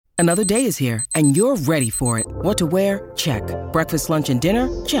Another day is here, and you're ready for it. What to wear? Check. Breakfast, lunch, and dinner?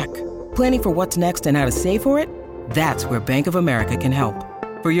 Check. Planning for what's next and how to save for it? That's where Bank of America can help.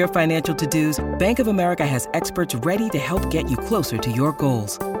 For your financial to-dos, Bank of America has experts ready to help get you closer to your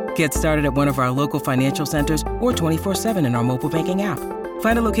goals. Get started at one of our local financial centers or 24/7 in our mobile banking app.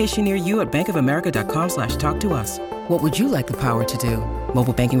 Find a location near you at bankofamerica.com/talktous. What would you like the power to do?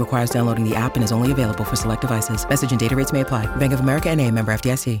 Mobile banking requires downloading the app and is only available for select devices. Message and data rates may apply. Bank of America N.A., member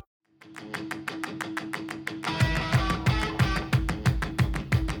FDIC.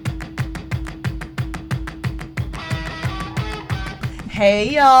 Hey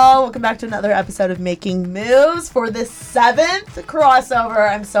y'all, welcome back to another episode of Making Moves for the 7th crossover.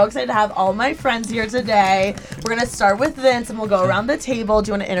 I'm so excited to have all my friends here today. We're going to start with Vince and we'll go around the table. Do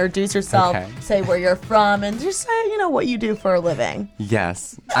you want to introduce yourself, say where you're from, and just say, what you do for a living?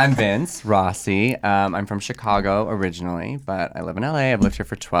 Yes, I'm Vince Rossi. I'm from Chicago originally, but I live in LA. I've lived here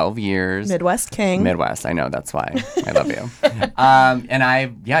for 12 years. Midwest King. Midwest, I know, that's why. I love you. And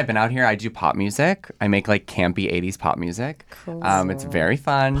I've been out here. I do pop music. I make like campy 80s pop music. Cool. It's very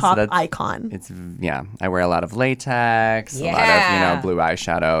fun. Pop icon. I wear a lot of latex, a lot of blue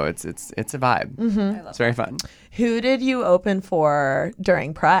eyeshadow. It's a vibe. Mm-hmm. It's very fun. Who did you open for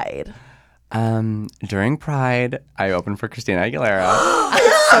during Pride? During Pride, I opened for Christina Aguilera.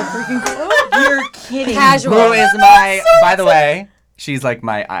 So freaking cool. You're kidding. Casual. Who is my? So by the way, she's like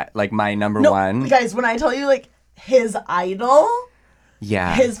my number one. Guys, when I tell you his idol,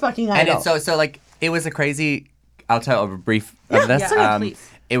 his fucking idol. And it's so it was a crazy. I'll tell a brief of this. Please.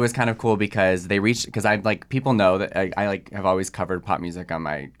 It was kind of cool because they reached, because I people know that I have always covered pop music on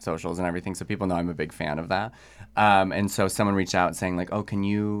my socials and everything, so people know I'm a big fan of that. And so someone reached out saying oh, can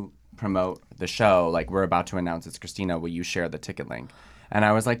you promote the show? We're about to announce it's Christina. Will you share the ticket link? And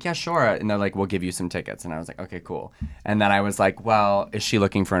I was like, yeah, sure. And they're like, we'll give you some tickets. And I was like, okay, cool. And then I was like, well, is she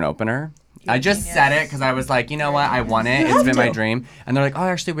looking for an opener? I just said it because I was like, you know what? I want it. It's been my dream. And they're like, oh,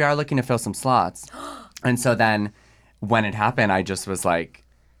 actually, we are looking to fill some slots. And so then when it happened, I just was like,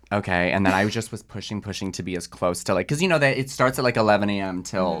 okay. And then I just was pushing to be as close to because that it starts at 11 a.m.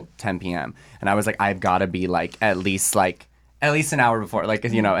 till 10 p.m. And I was like, I've got to be at least an hour before,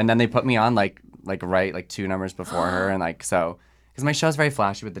 and then they put me on right 2 numbers before her. And so, because my show's very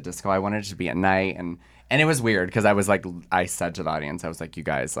flashy with the disco, I wanted it to be at night. And it was weird because I was I said to the audience, I was like, you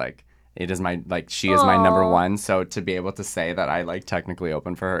guys, it is my she is my number one. So to be able to say that I technically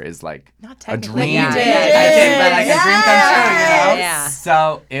opened for her is not a dream. Yeah. I did, but a dream come true, Yeah.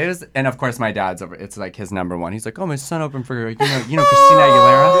 So it was, and of course my dad's over. It's his number one. He's like, oh, my son opened for Christina Aguilera.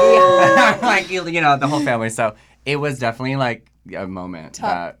 Yeah. The whole family. So it was definitely a moment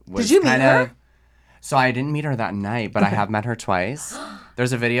that was. Did you meet her? So I didn't meet her that night, but I have met her twice.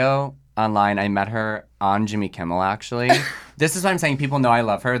 There's a video online. I met her on Jimmy Kimmel, actually. This is what I'm saying. People know I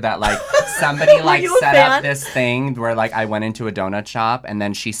love her. That somebody set up this thing where I went into a donut shop and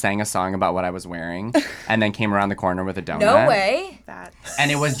then she sang a song about what I was wearing and then came around the corner with a donut. No way.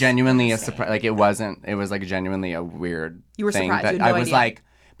 And it was genuinely a surprise. It wasn't. It was genuinely a weird. You were thing surprised. That you had no I was idea.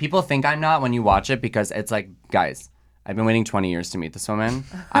 People think I'm not when you watch it because it's guys. I've been waiting 20 years to meet this woman.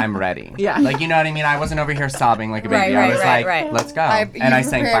 I'm ready. Yeah. You know what I mean? I wasn't over here sobbing like a baby. I was let's go. And I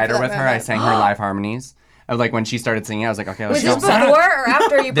sang Fighter with her. I sang her live harmonies. When she started singing, I was like, okay, let's go. Was this before or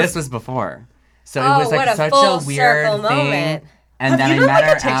after you? This was before. So it was such a weird thing. Moment. Have And then you I met her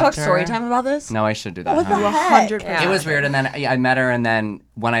done a TikTok after. story time about this? No, I should do that. What the heck? 100%. It was weird. And then I met her. And then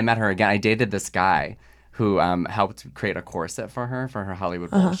when I met her again, I dated this guy who helped create a corset for her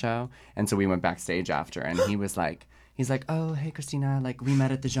Hollywood Bowl show. And so we went backstage after. And he was he's like, oh, hey, Christina, we met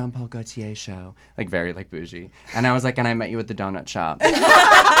at the Jean-Paul Gaultier show. Very, bougie. And I was like, and I met you at the donut shop.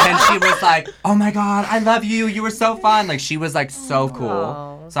 And she was like, oh, my God, I love you. You were so fun. She was, so cool.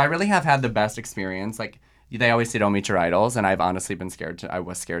 Aww. So I really have had the best experience. They always say don't meet your idols. And I've honestly been scared I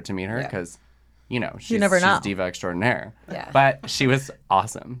was scared to meet her because, she's diva extraordinaire. Yeah. But she was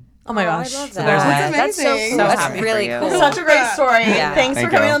awesome. Oh my gosh. I love that. So there's that. That's so cool. That's really cool. Such a great story. Yeah. Thanks for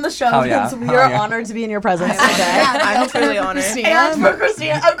coming on the show. We are honored to be in your presence today. I'm truly honored. And for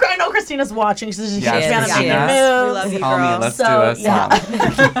Christina, I know Christina's watching. She's a huge fan of Making Moves. We love you, Call girl. me. Let's do a song.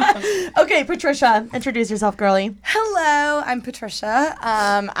 Okay, Patricia, introduce yourself, girlie. Hello, I'm Patricia.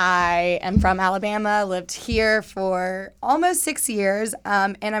 I am from Alabama, lived here for almost 6 years,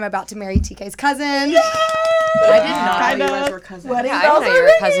 and I'm about to marry TK's cousin. Yay! I did not know you guys were cousins. Wedding I didn't know you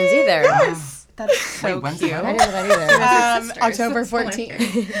were cousins either. Yes. That's so when's cute. the I didn't know that either. October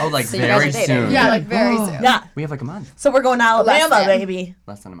 14th. Oh, So you guys very are dating. soon. Yeah, very soon. Yeah. We have a month. So we're going to Alabama, Less than. baby.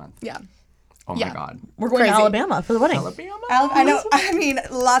 Less than a month. Yeah. Oh, my God. We're going to Crazy. Alabama for the wedding. I know. I mean,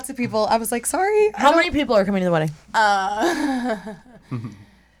 lots of people. I was like, sorry. How many people are coming to the wedding?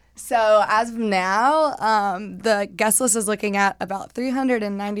 So as of now, the guest list is looking at about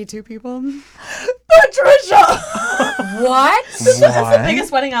 392 people. Patricia! What? That's the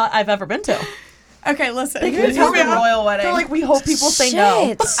biggest wedding I've ever been to. Okay, listen. It's a royal wedding. They're like, we hope people say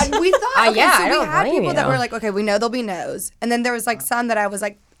no. And we thought, okay, yeah, so I we don't had blame people you. that were like, okay, we know there'll be no's. And then there was like some that I was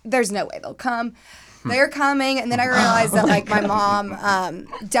like, there's no way they'll come. They're coming. And then I realized that like my mom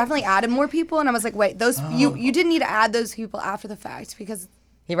definitely added more people. And I was like, wait, you didn't need to add those people after the fact because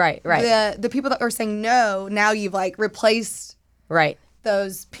Right. the people that were saying no, now you've like replaced Right.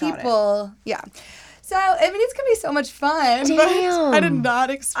 those people. Yeah. So, I mean, it's going to be so much fun. Damn. But I did not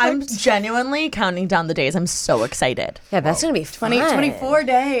expect I'm genuinely counting down the days. I'm so excited. Yeah, that's gonna be fun. 24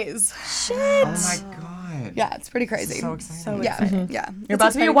 days. Oh my god. Yeah, it's pretty crazy. So exciting. Yeah. You're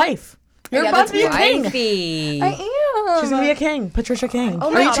about to be a wife. You're Yeah, about that's to be a king. Wifey. I am. She's going to be a king. Patricia King. Oh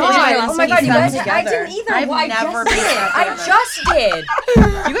Are my you changing your god! last Oh my name? god! You guys, together. I didn't either. I've Well, I never just been did. together. I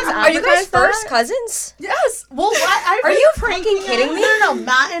just did. Are you guys first cousins? Yes. Well, Are you fucking kidding me? No.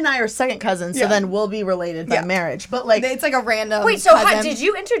 Matt and I are second cousins, so Yeah. then we'll be related by Yeah. marriage. But like, It's like a random. Wait, so cousin. did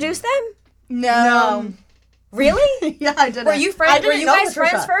you introduce them? No. Really? yeah, I did. Were you friends? Were you guys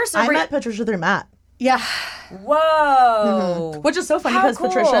friends first? Or I were met Patricia through Matt, Yeah. Whoa. which is so funny How because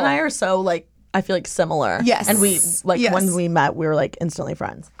Patricia and cool. I are so like I feel like similar. Yes. And we like Yes. when we met, we were like instantly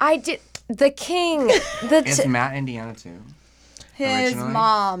friends. I did. The king. Is Matt Indiana too? His Originally?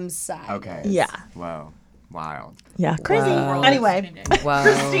 mom's side. Okay. Yeah. Whoa. Wild. Yeah. Crazy. Anyway, Whoa.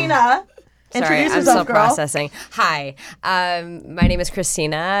 Christina. Sorry, Introduce I'm yourself, still girl. processing. Hi, my name is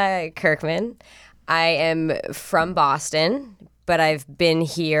Christina Kirkman. I am from Boston, but I've been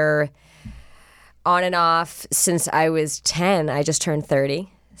here on and off since I was 10. I just turned 30,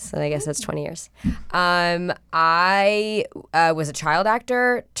 so I guess that's 20 years. I was a child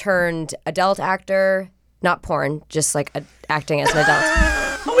actor turned adult actor, not porn, just like acting as an adult.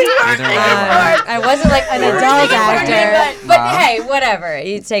 I wasn't like an adult actor, but hey, whatever.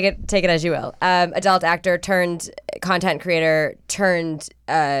 You take it as you will. Adult actor turned content creator turned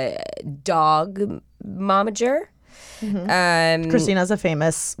dog momager. Christina's a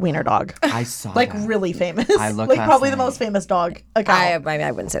famous wiener dog. I saw Like that. really famous. I looked like last probably the night. most famous dog I account. mean,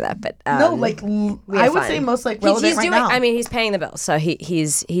 I wouldn't say that, but No, like we I have would fun. say most like relevant he's right doing. now. I mean, he's paying the bills, so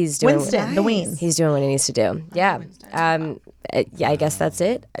he's doing. Winston, the Ween. He's doing what he needs to do. Yeah. Yeah. I guess that's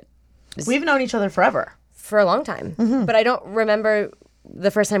it. We've known each other forever. For a long time, but I don't remember the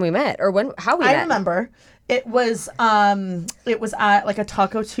first time we met or how we met. I remember it was at like a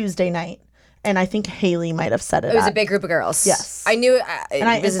Taco Tuesday night, and I think Haley might have said it. It was a at- big group of girls. Yes. I knew. and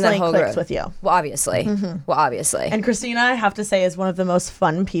I it was in that instantly whole clicked group. with you. Well, obviously. Well, obviously. And Christina, I have to say, is one of the most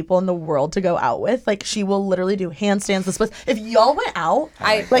fun people in the world to go out with. Like she will literally do handstands, the splits. If y'all went out,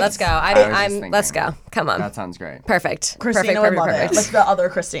 like, let's go. I was just I'm. thinking. Let's go. Come on. That sounds great. Perfect. Christina perfect. would love perfect. it. Like the other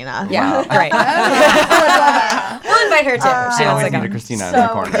Christina. Yeah. Great. We'll invite her too. She I wants always to need a go. Christina in the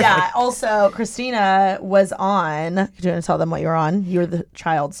So corner. yeah. Also, Christina was on. Do you want to tell them what you were on? You were the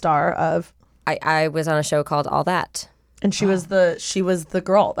child star of, I was on a show called All That. and she was the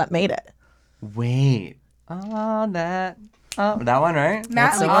girl that made it. Wait. That one, right?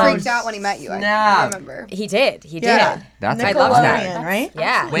 Matt the like one. freaked out when he met you. I Snap. remember. He did. He did. Yeah. That's I loved that. Nickelodeon, right?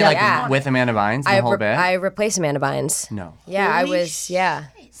 Yeah. Wait, like yeah. with Amanda Bynes the whole bit? I replaced Amanda Bynes. No. Yeah, I was. Yeah.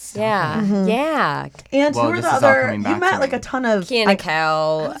 Yeah. Yeah. And Well, who were this the is all other? coming You back met to like me. a ton of. Kenan and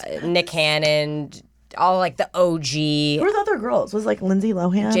Kel, Nick Cannon, all like the OG. Who were the other girls? Was like Lindsay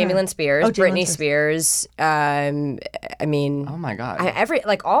Lohan? Jamie or- Lynn Spears, Oh, Jamie Britney Lynn Spears. I mean, Oh my god.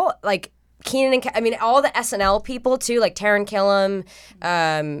 Keenan and I mean all the SNL people too, like Taran Killam.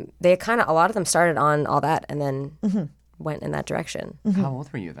 They kind of a lot of them started on All That and then went in that direction. How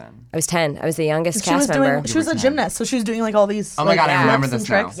old were you then? I was 10. I was the youngest She was cast member. doing. She was a gymnast, so she was doing like all these. Oh my god, I remember flips this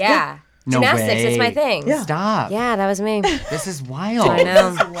and now. tricks. Yeah. No Gymnastics, it's my way. thing. Yeah. Stop. Yeah, that was me. This is wild. I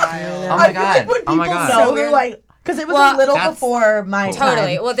know. Oh my I feel god. like when Oh my people god. know, they're like, because it was Well, a little that's before my time.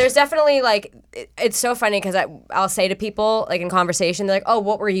 Totally. Well, there's definitely like it's so funny because I'll say to people like in conversation, they're like, "Oh,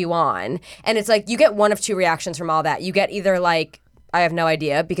 what were you on?" And it's like you get one of two reactions from All That. You get either like, "I have no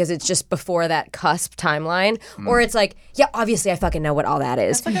idea," because it's just before that cusp timeline, or it's like, "Yeah, obviously I fucking know what All That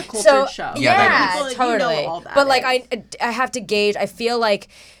is." It's like a cultured show. Yeah, that People, like, you know totally. all that But like is. I have to gauge. I feel like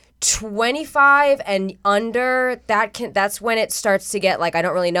 25 and under that's when it starts to get like I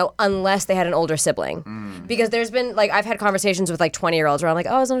don't really know unless they had an older sibling because there's been like I've had conversations with like 20-year-olds where I'm like,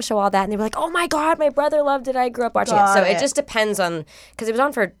 oh, I was on a show All That, and they were like, oh my god, my brother loved it, I grew up watching it. So it just depends on because it was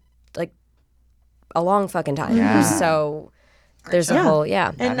on for like a long fucking time. Yeah. So there's a whole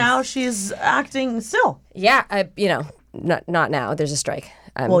And now she's acting still. not now, there's a strike.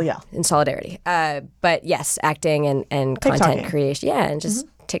 Well, yeah. In solidarity. But yes, acting and content TikToking. creation. Yeah, and just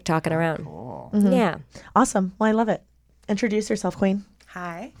TikToking around. Cool. Yeah. Awesome. Well, I love it. Introduce yourself, Queen.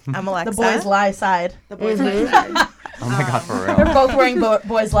 Hi, I'm Alexa. The boys lie side. The boys lie. Oh my God, for real. They're both wearing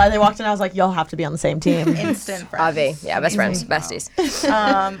boys lie. They walked in. I was like, y'all have to be on the same team. Instant friends. Avi. Yeah, best friends, besties.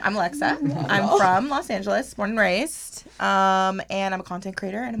 I'm Alexa. I'm from Los Angeles, born and raised. And I'm a content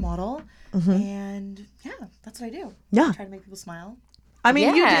creator and a model. And yeah, that's what I do. Yeah. I try to make people smile. I mean,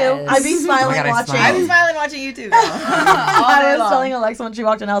 you do. Yes. I'd be smiling Oh my God, I watching. smile. I'm smiling watching you too. I was telling Alexa when she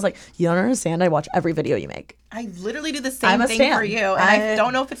walked in, I was like, you don't understand. I watch every video you make. I literally do the I'm same a thing stan. for you. And I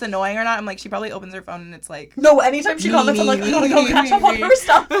don't know if it's annoying or not. I'm like, she probably opens her phone and it's like, No, anytime she comments, I'm like, I gotta go catch up on her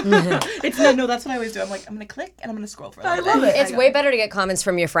stuff. it's no, that's what I always do. I'm like, I'm going to click and I'm going to scroll for a I little love bit. it. It's way better to get comments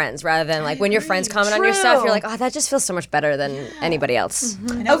from your friends rather than like when your friends comment on your stuff, True. you're like, oh, that just feels so much better than anybody else.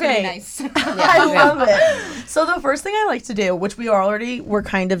 I know it's Okay. really nice. I love it. So the first thing I like to do, which we're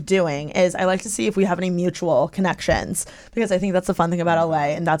kind of doing, is I like to see if we have any mutual connections, because I think that's the fun thing about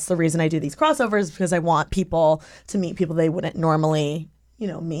LA, and that's the reason I do these crossovers, because I want people to meet people they wouldn't normally,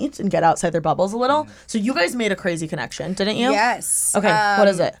 meet and get outside their bubbles a little. So you guys made a crazy connection, didn't you? Yes. Okay, what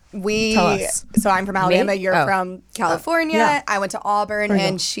is it? Tell us. So I'm from Alabama. You're Oh. from California. Yeah. I went to Auburn,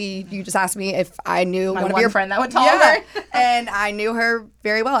 and you just asked me if I knew My one of one your friend that went to Yeah. Auburn. And I knew her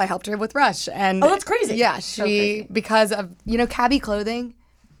very well. I helped her with Rush. And Oh, that's crazy. Yeah, she because of Cabby Clothing.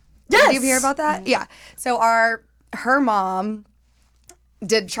 Yes. Did you hear about that? Yeah. So her mom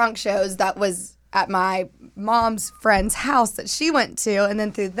did trunk shows that was at my mom's friend's house that she went to, and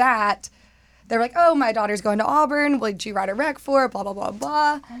then through that, they were like, "Oh, my daughter's going to Auburn. Would you write a rec for it?" Blah blah blah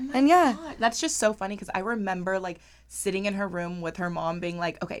blah. And yeah, That's just so funny because I remember like sitting in her room with her mom being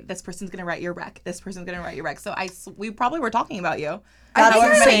like, okay, this person's going to write your rec. This person's going to write your rec. So we probably were talking about you. That's However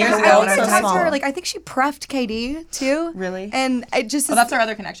many insane. years I ago. think in our so time. small. her, like I think she prefed KD too. Really? And it just Oh, that's our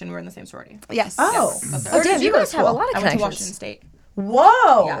other connection. We were in the same sorority. yes. Oh. That's Oh, our damn, you guys have a lot of I went to Washington connections. State.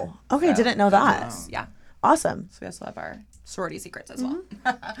 Whoa. Yeah. Okay, didn't know that. Yeah. Awesome. So we also have our sorority secrets as well.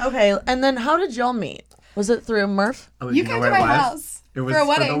 Okay, and then how did y'all meet? Was it through Murph? Oh, You know came where to it my was? house It was for a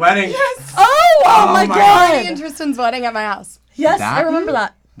wedding. the wedding. Yes. Oh my my god. Me and Tristan's wedding at my house. Yes, That I remember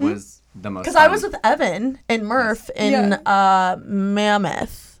that. Was the most. Because I was with Evan and Murph in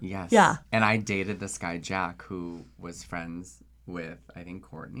Mammoth. Yes. Yeah. And I dated this guy Jack who was friends with I think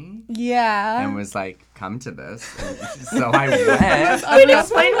Courtney Yeah. and was like, "Come to this." And so I went. Wait,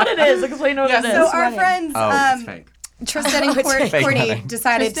 explain what it is. Explain what it is. So our friends, Oh, it's fake. Tristan and Courtney wedding.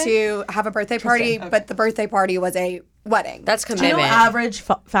 decided to have a birthday party, but the birthday party was a wedding. That's Do you know commitment. average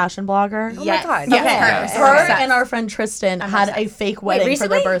fashion blogger? Oh my God. Yes. Yeah. Okay. Her and our friend Tristan had a fake wedding for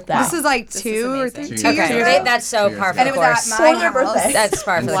their recently? birthday. This is like This 2 is or amazing. 3 2 2 years years ago. ago. That's so 2 par years for And the it was course. at For my their house. birthday. That's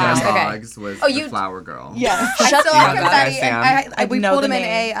par for And the Sam course. Okay. Boggs was Oh, the you- flower girl. yeah. I still have that confetti, guy, and we know pulled the him in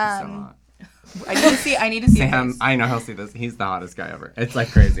name. a I need to see Sam, his face. I know he'll see this. He's the hottest guy ever. It's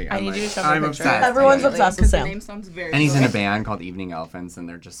like crazy. I I'm need like, you to show me a I'm picture. obsessed. Everyone's Yeah. obsessed with Because the Sam. name sounds very And he's in a cool. band called Evening Elephants, and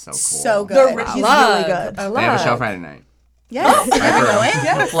they're just so cool. so good. He's Love. really good. They have a show Friday night. Yes.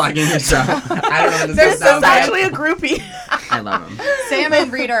 Yes. Plugging the show. I don't know what this This is. is actually a groupie. I love him. Sam and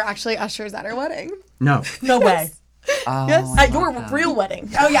Reed are actually ushers at our wedding. No. No way. Oh, Yes. At your real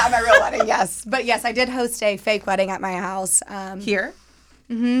wedding. Oh yeah, my real wedding. Yes, but yes, I did host a fake wedding at my house. Here?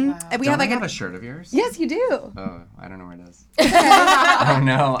 And we Don't have I like have a a shirt of yours? yes, you do. Oh, I don't know where it is. Oh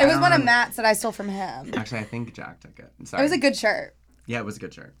no. It was one of Matt's that I stole from him. Actually, I think Jack took it. I'm sorry. It was a good shirt. Yeah, it was a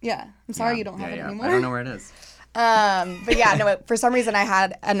good shirt. Yeah, I'm sorry Yeah, you don't have it yeah. anymore. I don't know where it is. But yeah, no. For some reason, I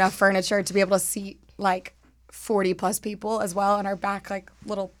had enough furniture to be able to seat like 40 plus people as well on our back, like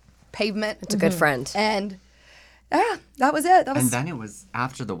little pavement. It's a good friend. And yeah, that was it. That was And then it was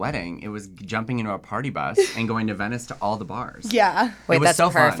after the wedding. It was jumping into a party bus and going to Venice to all the bars. yeah. Wait, It was that's so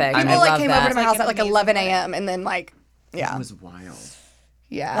fun. perfect. I I mean, People like love came that. over to my Like house an at like amazing 11 a.m. and then like yeah, It was wild.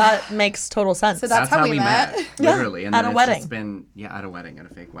 yeah. That makes total sense. So that's how we met. Literally. And at then a it's wedding. just been, at a wedding, at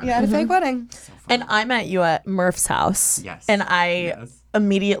a fake wedding. Yeah, at a fake wedding. And I met you at Murph's house. Yes. And I Yes.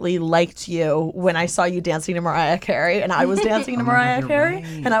 immediately liked you when I saw you dancing to Mariah Carey, and I was dancing to Mariah you're Carey, right.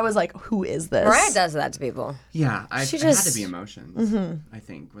 and I was like, "Who is this?" Mariah does that to people. Yeah, She it had just- to be emotions. I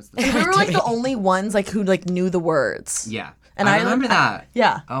think was the. We were like the only ones like who like knew the words. Yeah, And I I remember like- that.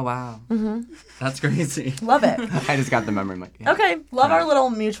 Yeah, Oh wow, that's crazy. love it. I just got the memory. I'm like, yeah. Okay, love our little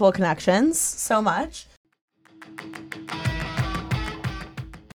mutual connections so much.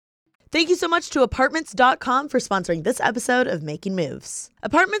 Thank you so much to Apartments.com for sponsoring this episode of Making Moves.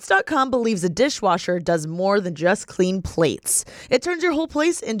 Apartments.com believes a dishwasher does more than just clean plates. It turns your whole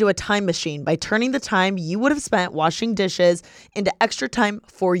place into a time machine by turning the time you would have spent washing dishes into extra time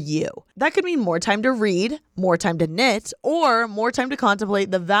for you. That could mean more time to read, more time to knit, or more time to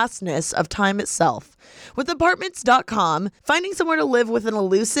contemplate the vastness of time itself. With Apartments.com, finding somewhere to live with an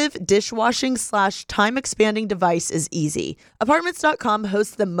elusive dishwashing/time expanding device is easy. Apartments.com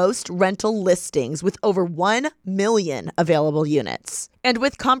hosts the most rental listings with over 1 million available units. And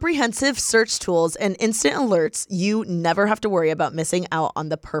with comprehensive search tools and instant alerts, you never have to worry about missing out on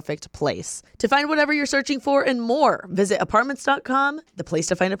the perfect place. To find whatever you're searching for and more, visit Apartments.com, the place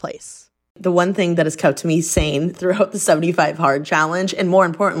to find a place. The one thing that has kept me sane throughout the 75 Hard Challenge, and more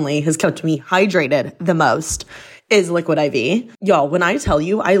importantly, has kept me hydrated the most, is Liquid IV. Y'all, when I tell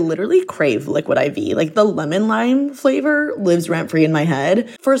you, I literally crave Liquid IV. Like, the lemon lime flavor lives rent-free in my head.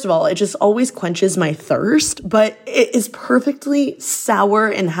 First of all, it just always quenches my thirst, but it is perfectly sour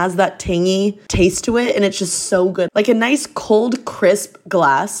and has that tangy taste to it, and it's just so good. Like a nice cold, crisp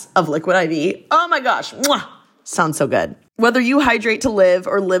glass of Liquid IV. Oh my gosh, mwah! Sounds so good. Whether you hydrate to live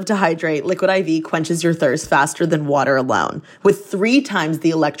or live to hydrate, Liquid IV quenches your thirst faster than water alone. With 3 times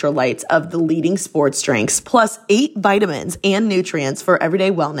the electrolytes of the leading sports drinks, plus 8 vitamins and nutrients for everyday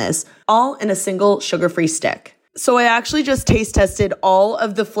wellness, all in a single sugar-free stick. So I actually just taste tested all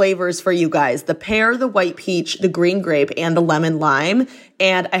of the flavors for you guys. The pear, the white peach, the green grape, and the lemon lime.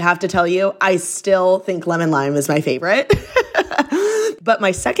 And I have to tell you, I still think lemon lime is my favorite. But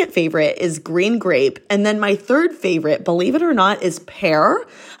my second favorite is green grape. And then my third favorite, believe it or not, is pear.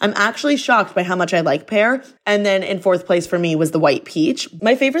 I'm actually shocked by how much I like pear. And then in fourth place for me was the white peach.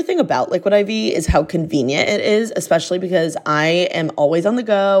 My favorite thing about Liquid IV is how convenient it is, especially because I am always on the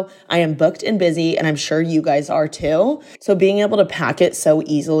go. I am booked and busy, and I'm sure you guys are too. So being able to pack it so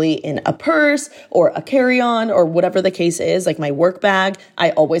easily in a purse or a carry-on or whatever the case is, like my work bag, I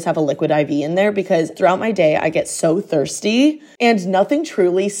always have a Liquid IV in there because throughout my day, I get so thirsty, and nothing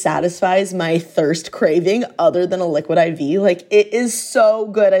truly satisfies my thirst craving other than a Liquid IV. Like, it is so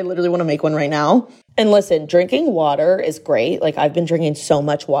good. I literally want to make one right now. And listen, drinking water is great. Like, I've been drinking so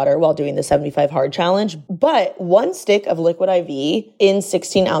much water while doing the 75 Hard Challenge, but 1 stick of Liquid IV in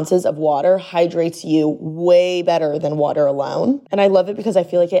 16 ounces of water hydrates you way better than water alone. And I love it because I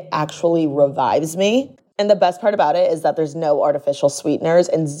feel like it actually revives me. And the best part about it is that there's no artificial sweeteners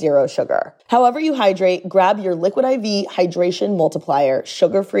and 0 sugar. However you hydrate, grab your Liquid IV Hydration Multiplier,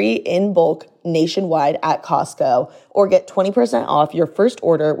 sugar-free in bulk nationwide at Costco, or get 20% off your first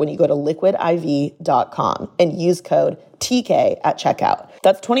order when you go to liquidiv.com and use code TK at checkout.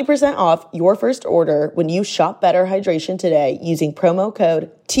 That's 20% off your first order when you shop Better Hydration today using promo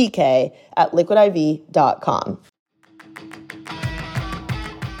code TK at liquidiv.com.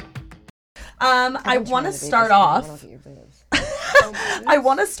 I want to start off. I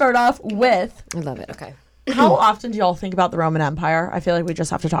want to start off with. I love it. Okay. How often do y'all think about the Roman Empire? I feel like we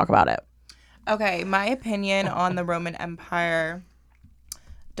just have to talk about it. Okay, my opinion on the Roman Empire,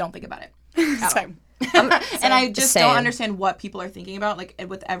 don't think about it. Same. And I just don't understand what people are thinking about. Like,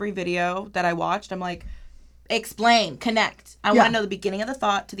 with every video that I watched, I'm like, explain, connect. I want to know the beginning of the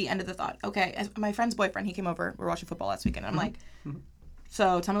thought to the end of the thought. Okay, as my friend's boyfriend, he came over. We were watching football last weekend. And I'm like,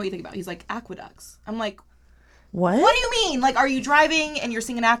 so tell me what you think about it. He's like, aqueducts. I'm like, what? What do you mean? Like, are you driving and you're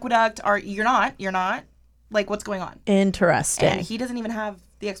seeing an aqueduct? You're not. Like, what's going on? Interesting. And he doesn't even have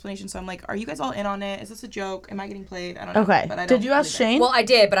the explanation. So I'm like, are you guys all in on it? Is this a joke? Am I getting played? I don't know. Okay. But I Did you ask Shane? Well, I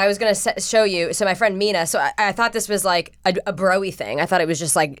did, but I was going to show you. So my friend Mina, so I thought this was like a bro-y thing. I thought it was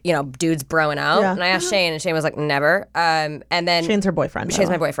just like, dudes broing out. Yeah. And I asked Shane, and Shane was like, never. And then Shane's her boyfriend. Shane's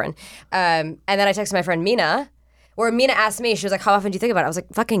my boyfriend. And then I texted my friend Mina, where Mina asked me, she was like, how often do you think about it? I was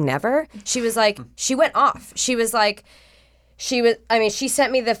like, fucking never. She was like, she went off. She was like, she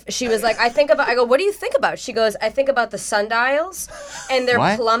sent me she was like, I go, what do you think about? She goes, I think about the sundials and their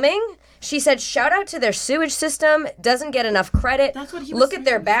plumbing. She said, shout out to their sewage system, doesn't get enough credit. That's what he was Look saying. at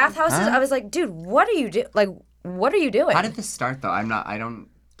their bathhouses. I was like, dude, what are you doing? Like, what are you doing? How did this start, though?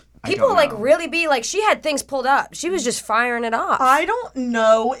 People like really be like, she had things pulled up. She was just firing it off. I don't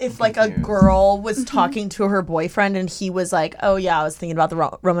know if like a girl was talking to her boyfriend and he was like, oh yeah, I was thinking about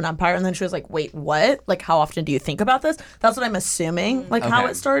the Roman Empire. And then she was like, wait, what? Like, how often do you think about this? That's what I'm assuming, like how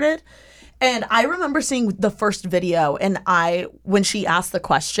it started. And I remember seeing the first video and when she asked the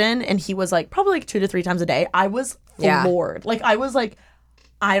question and he was like, probably like 2 to 3 times a day, I was floored. Like, I was like,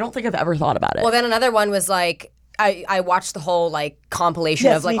 I don't think I've ever thought about it. Well, then another one was like, I watched the whole like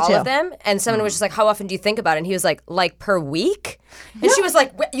compilation of like all of them, and someone was just like, how often do you think about it? And he was like per week? And she was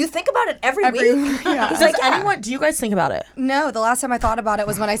like, you think about it every week? Yeah. He's Does like, anyone, do you guys think about it? No, the last time I thought about it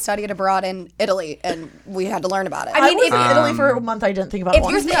was when I studied abroad in Italy, and we had to learn about it. I mean, if in Italy for a month, I didn't think about it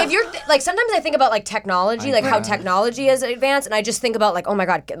once. If you're like, sometimes I think about like technology, like how technology has advanced, and I just think about like, oh my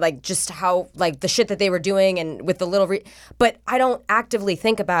god, like just how like the shit that they were doing and with the little, but I don't actively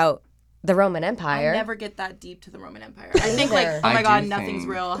think about The Roman Empire. I never get that deep to the Roman Empire. I think like, oh my God, nothing's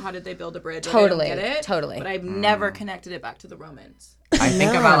real. How did they build a bridge? Totally, I don't get it. totally. But I've never connected it back to the Romans. I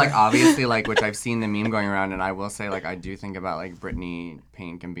think about like obviously like which I've seen the meme going around, and I will say like I do think about like Britney,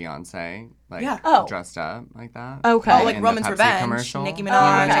 Pink, and Beyonce like dressed up like that. Okay. Oh, like Roman's Revenge. Commercial. Nicki Minaj.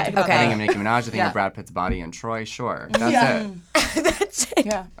 I think of Nicki Minaj. I think of Brad Pitt's body in Troy. Sure, that's it. That's it.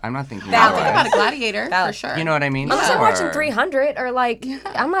 Yeah. I'm not thinking I'll about think about a Gladiator for sure. You know what I mean? Unless I'm watching 300 or like,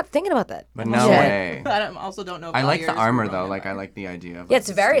 I'm not thinking about that. But no way. I also don't know. I like the armor though. Like I like the idea of. Yeah, it's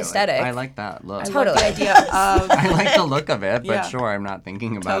very aesthetic. I like that look. Totally. The idea of. I like the look of it, but sure, I'm not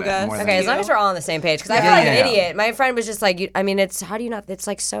thinking about it more than Okay, as long as we're all on the same page, because I feel like an idiot. My friend was just like, it's how do you not? It's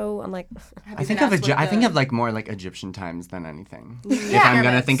like so. I'm like. I think of like more like Egyptian times than anything. If I'm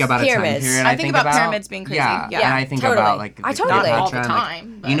gonna think about a time period, I think about pyramids being crazy. Yeah, and I think about like not all the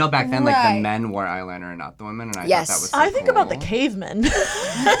time. You know, back then like the men wore eyeliner and not the women, and I thought that was so I think cool. about the cavemen.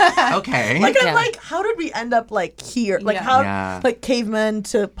 Okay. Like I'm like, how did we end up like here? Like how like cavemen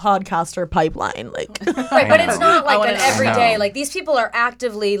to podcaster pipeline? Like right, but it's not like an everyday. Like these people are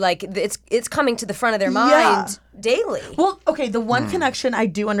actively like it's coming to the front of their mind daily. Well, okay, the one connection I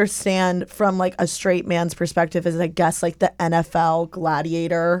do understand from like a straight man's perspective is I guess like the NFL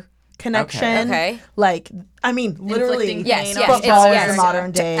gladiator connection. Okay. Like, I mean, literally, football is the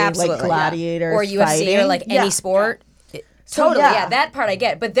modern day, absolutely, like gladiators, or UFC fighting. or like any sport. Totally, yeah. that part I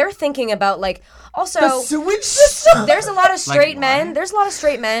get. But they're thinking about like also the sewage system. There's a lot of straight men. There's a lot of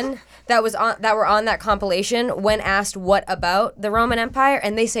straight men that were on that compilation when asked what about the Roman Empire,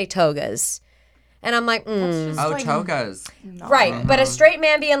 and they say togas. And I'm like, togas. Right, but a straight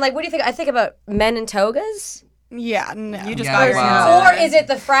man being like, what do you think? I think about men in togas. Yeah, no. You just got yourself. Or is it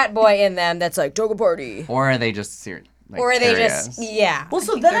the frat boy in them that's like, toga party? Or are they just serious? Like, or are they curious? just, yeah. Well,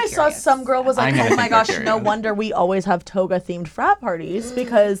 so then I saw some girl was like, oh my gosh, curious. no wonder we always have toga-themed frat parties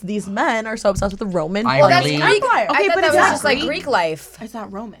because these men are so obsessed with the Roman Well, that's Empire. Greek. Okay, I thought but that was just like Greek? Greek life. It's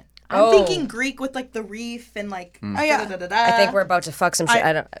not Roman. I'm thinking Greek with like the reef and like. Oh yeah. I think we're about to fuck some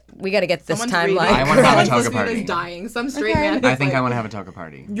shit. We got to get this timeline. I want to have a toga party. Dying. Some straight man. I think I want to have a toga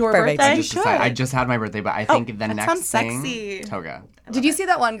party. Your Perfect. birthday? I just had my birthday, but I think the next sounds thing, sexy. toga. Did you see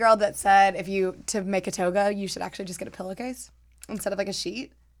that one girl that said to make a toga, you should actually just get a pillowcase instead of like a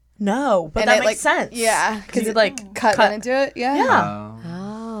sheet? No, but And that it, makes sense. Yeah, because it like cut into it. Yeah. Yeah.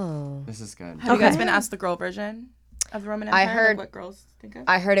 Oh. This is good. Have you guys been asked the girl version of the Roman Empire? I heard what girls think of.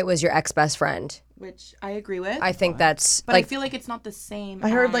 I heard it was your ex-best friend. Which I agree with. I think that's but like I feel like it's not the same. I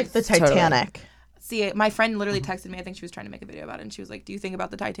heard like the Titanic. See, my friend literally texted me. I think she was trying to make a video about it, and she was like, "Do you think about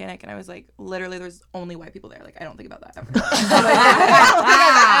the Titanic?" And I was like, "Literally, there's only white people there. Like, I don't think about that ever. I don't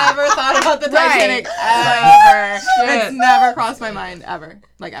think I've ever thought about the Titanic ever. It's never crossed my mind ever.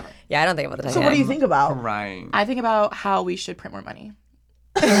 Like ever. Yeah, I don't think about the Titanic. So what do you think about? Crying. I think about how we should print more money.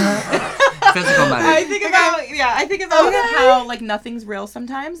 Physical money. I think about how like nothing's real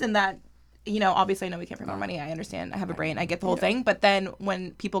sometimes, and that. You know, obviously, I know we can't print more money. I understand. I have a brain. I get the whole thing. But then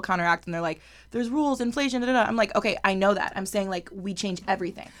when people counteract and they're like, "There's rules, inflation," I'm like, okay, I know that. I'm saying like we change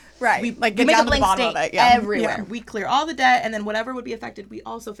everything. Right. We like get make down a to the blank bottom state of it. Yeah. everywhere. Yeah. We clear all the debt, and then whatever would be affected, we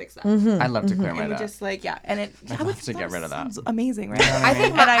also fix that. I'd love to clear my And we debt. just like and it. I'd love to get rid of that. Amazing, right? I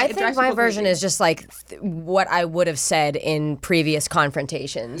think it drives my people version crazy. is just like what I would have said in previous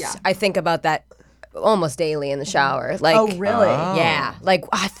confrontations. Yeah. I think about that almost daily in the shower. Like, Oh, really? yeah. Like,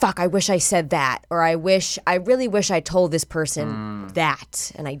 fuck, I wish I said that. Or I really wish I told this person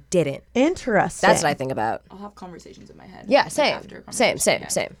that, and I didn't. Interesting. That's what I think about. I'll have conversations in my head. Yeah, like, same. after a Same.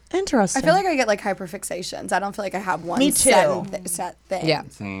 conversation. Interesting. I feel like I get like hyperfixations. I don't feel like I have one Me too. set thing. Yeah.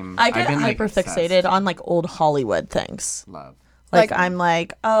 Same. I get I've been, like, hyperfixated obsessed. on like old Hollywood things. Love. Like I'm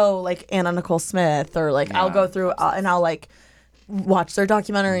like, oh, like Anna Nicole Smith, or like I'll go through and I'll like watch their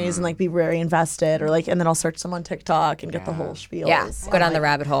documentaries and like be very invested, or like, and then I'll search them on TikTok and get the whole spiel. Yeah. Go down the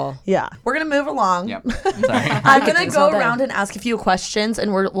rabbit hole. Yeah. We're gonna move along. Yep. Sorry. I'm gonna go all day. around and ask a few questions,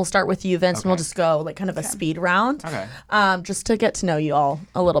 and we'll start with you, Vince, and we'll just go like kind of a speed round. Okay. Just to get to know you all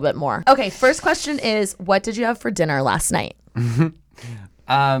a little bit more. Okay. First question is, what did you have for dinner last night?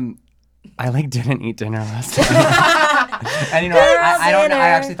 I like didn't eat dinner last night. And you know, I don't know. I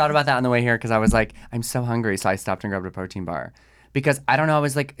actually thought about that on the way here because I was like, I'm so hungry, so I stopped and grabbed a protein bar. Because I don't know, I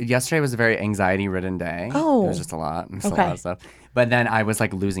was like, yesterday was a very anxiety-ridden day. Oh. It was just a lot. It was a Okay. lot of stuff. But then I was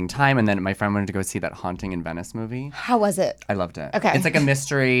like losing time, and then my friend wanted to go see that Haunting in Venice movie. How was it? I loved it. Okay. It's like a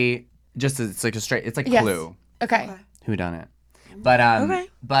mystery. It's like a straight. It's like Yes. Clue. Okay. Who done it?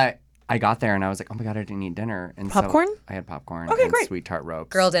 But I got there and I was like, oh my God, I didn't eat dinner. And Popcorn? So I had popcorn Okay, and great. sweet tart ropes.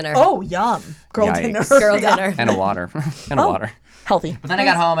 Girl dinner. Oh, yum. Girl Yikes. dinner. Girl Yeah. dinner. And a water. and a water. Healthy. But then I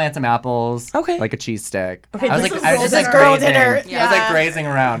got home, I had some apples. Okay. Like a cheese stick. Okay, I was this like, is I was just girl like dinner. grazing. Girl I was like grazing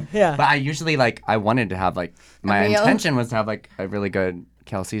around. Yeah. But I usually like, I wanted to have like, my meal. intention was to have like a really good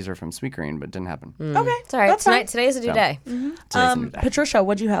Kel Caesar from Sweet Green, but it didn't happen. Okay. It's all right. That's fine. Today's a new day. Today's a new day. Patricia,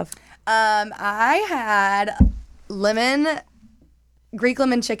 what'd you have? I had Greek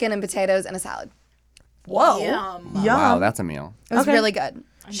lemon chicken and potatoes and a salad. Whoa. Yum. Yum. Wow, that's a meal. It was Okay. really good.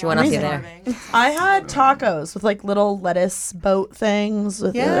 She went off you there. I had tacos with like little lettuce boat things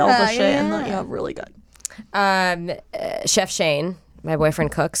with all the shit and the, really good. Chef Shane, my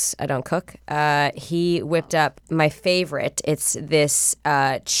boyfriend cooks. I don't cook. He whipped up my favorite. It's this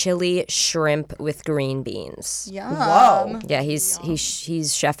chili shrimp with green beans. Yum. Whoa. Yeah, he's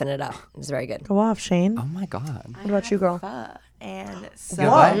chefing it up. It's very good. Go off, Shane. Oh my God. What about you, girl? And You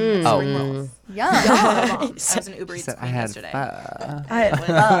have what? spring rolls. Yum. I was an Uber Eats I queen had yesterday.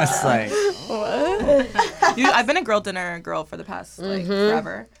 I was like, Dude, I've been a girl dinner girl for the past like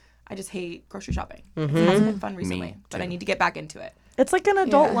forever. I just hate grocery shopping. It hasn't been fun recently, but I need to get back into it. It's like an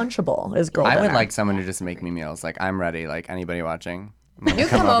adult Lunchable is girl I would dinner. like someone to just make me meals. Like, I'm ready. Like, anybody watching? You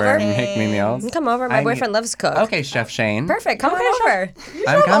come over. and make me meals. Come over. My boyfriend loves to cook. Okay, Chef Shane. Perfect. Come on over.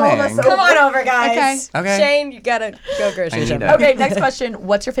 I'm coming. Come on over, guys. Okay. Shane, you gotta go grocery I need shopping. it. Okay, next question.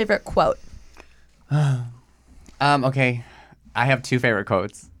 What's your favorite quote? Okay. I have two favorite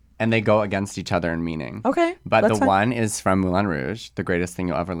quotes, and they go against each other in meaning. Okay, But that's the fine. one is from Moulin Rouge. The greatest thing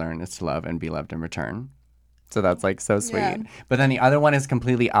you'll ever learn is to love and be loved in return. So that's like so sweet. Yeah. But then the other one is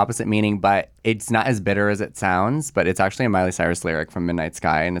completely opposite meaning, but it's not as bitter as it sounds. But it's actually a Miley Cyrus lyric from Midnight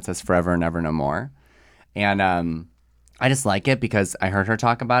Sky, and it says "Forever and ever, no more." And I just like it because I heard her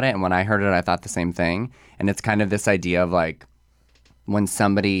talk about it, and when I heard it, I thought the same thing. And it's kind of this idea of like when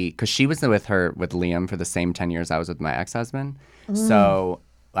somebody, because she was with Liam for the same 10 years I was with my ex-husband. So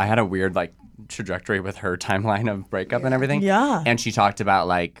I had a weird like trajectory with her timeline of breakup and everything. Yeah. And she talked about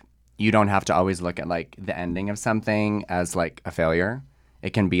like, you don't have to always look at like the ending of something as like a failure.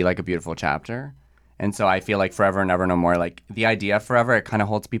 It can be like a beautiful chapter. And so I feel like forever and ever no more, like the idea of forever, it kind of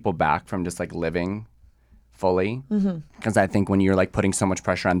holds people back from just like living fully. Because I think when you're like putting so much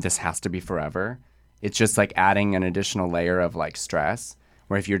pressure on this has to be forever, it's just like adding an additional layer of like stress,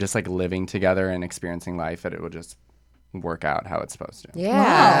 where if you're just like living together and experiencing life, it will just work out how it's supposed to. Yeah.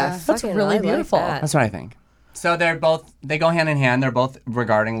 Wow, that's Fucking, really I like beautiful. that. That's what I think. So they go hand in hand. They're both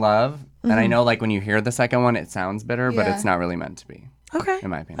regarding love. And I know like when you hear the second one, it sounds bitter, but Yeah. it's not really meant to be, Okay. in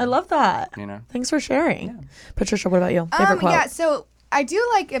my opinion. I love that. You know? Thanks for sharing. Patricia, what about you? Favorite quote? Yeah, so I do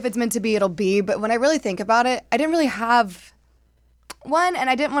like if it's meant to be, it'll be. But when I really think about it, I didn't really have one, and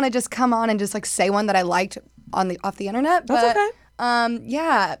I didn't want to just come on and just like say one that I liked off the internet. That's but, okay.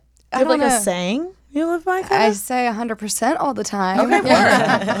 Yeah. Do you have like a saying you live by? I Kind say 100% all the time. of?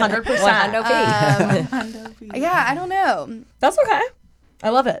 100%. Yeah, I don't know. That's okay. I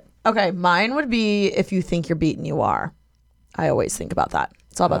love it. Okay, mine would be if you think you're beaten, you are. I always think about that.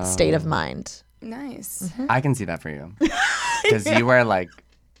 It's all about state of mind. Nice. I can see that for you. Because you are like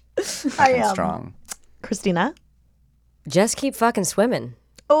I fucking am. strong. Christina? Just keep fucking swimming.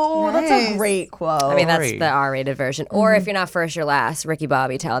 Oh, that's a Nice. great quote. I mean, that's Great. the R-rated version. Or if you're not first, you're last. Ricky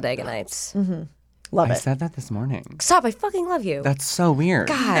Bobby, Talladega Nights. love I it. said that this morning. Stop! I fucking love you. That's so weird.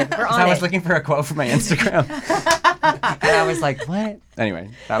 God, we're 'Cause on I was it. looking for a quote for my Instagram. And I was like, what? Anyway,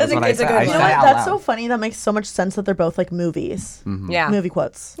 that was when I it's a said, good I one. You said know it what? out That's loud. so funny. That makes so much sense that they're both like movies. Yeah. Movie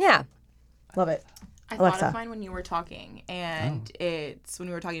quotes. Yeah. Love it. I Alexa. thought of mine when you were talking, and it's when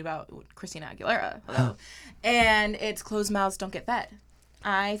we were talking about Christina Aguilera. Hello. And it's closed mouths don't get fed.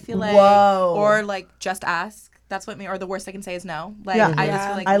 I feel like, Whoa. or like just ask. That's what me, or the worst I can say is no. Like, Yeah. I just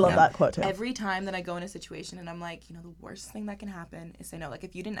feel like I love that quote too. Every time that I go in a situation and I'm like, the worst thing that can happen is say no. Like,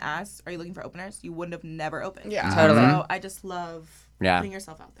 if you didn't ask, are you looking for openers? You wouldn't have never opened. Yeah. Totally. So I just love Yeah. putting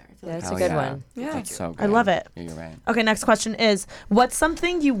yourself out there. I feel Yeah, like that's a Hell good yeah. one. Yeah. That's so good. I love it. Yeah, you're right. Okay, next question is what's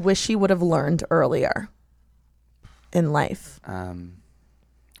something you wish you would have learned earlier in life?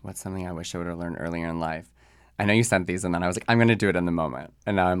 What's something I wish I would have learned earlier in life? I know you sent these, and then I was like, I'm going to do it in the moment.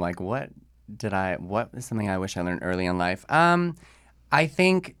 And now I'm like, what is something I wish I learned early in life? I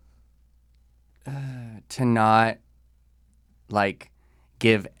think to not, like,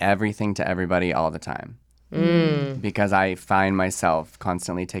 give everything to everybody all the time. Because I find myself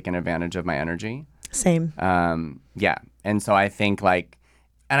constantly taking advantage of my energy. Same. Yeah. And so I think, like,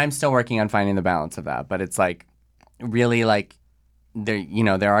 and I'm still working on finding the balance of that, but it's like, really, like,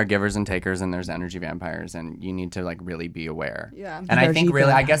 there are givers and takers, and there's energy vampires, and you need to like really be aware. Yeah. And I think Energy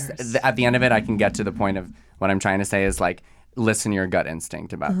really, I guess vampires. at the end of it, I can get to the point of what I'm trying to say is like, listen to your gut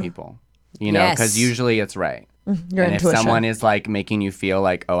instinct about people. You know, Yes. because usually it's right. Your and intuition. if someone is like making you feel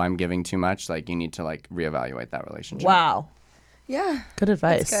like, oh, I'm giving too much, like you need to like reevaluate that relationship. Wow. Yeah. Good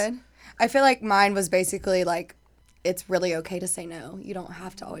advice. That's good. I feel like mine was basically like, it's really okay to say no. You don't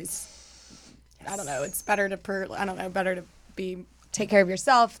have to always, I don't know, it's better to, better to take care of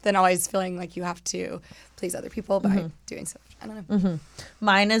yourself than always feeling like you have to please other people by doing so. I don't know.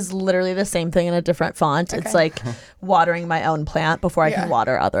 Mine is literally the same thing in a different font. Okay. It's like watering my own plant before I can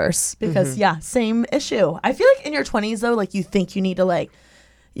water others. Because, same issue. I feel like in your 20s, though, like you think you need to like,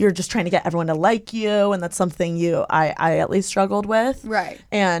 you're just trying to get everyone to like you. And that's something I at least struggled with. Right.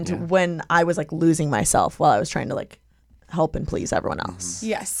 And when I was like losing myself while I was trying to like help and please everyone else.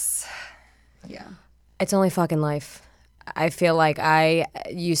 Yes. Yeah. It's only fucking life. I feel like I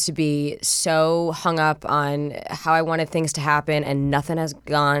used to be so hung up on how I wanted things to happen and nothing has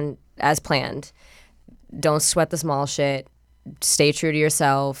gone as planned. Don't sweat the small shit. Stay true to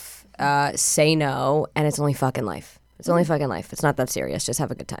yourself. Say no. And it's only fucking life. It's only fucking life. It's not that serious. Just have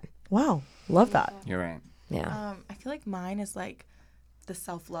a good time. Wow. Love that. You're right. Yeah. I feel like mine is like the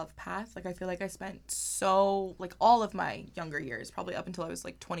self-love path. Like I feel like I spent so like all of my younger years, probably up until I was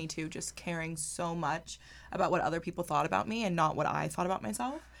like 22, just caring so much about what other people thought about me and not what I thought about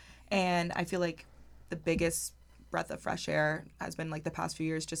myself. And I feel like the biggest breath of fresh air has been like the past few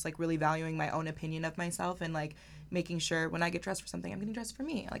years, just like really valuing my own opinion of myself and like making sure when I get dressed for something, I'm getting dressed for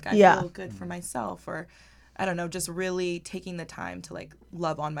me. Like I feel good for myself, or I don't know, just really taking the time to like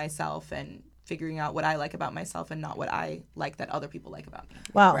love on myself and figuring out what I like about myself and not what I like that other people like about me.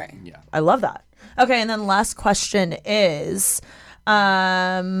 Wow. Right. Yeah. I love that. Okay, and then last question is,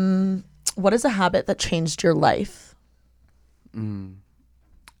 what is a habit that changed your life?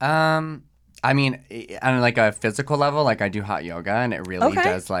 I mean, on like a physical level, like I do hot yoga, and it really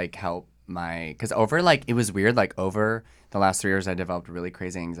does like help because over like it was weird. Like over the last 3 years, I developed really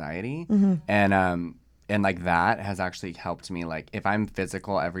crazy anxiety, and like that has actually helped me. Like if I'm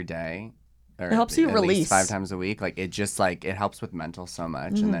physical every day, or It helps you at release. least 5 times a week. Like it just like it helps with mental so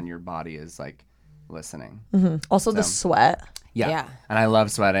much, and then your body is like listening. Also the sweat. Yeah. And I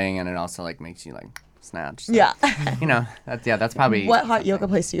love sweating, and it also like makes you like snatch. So, Yeah. you know, that's probably What hot yoga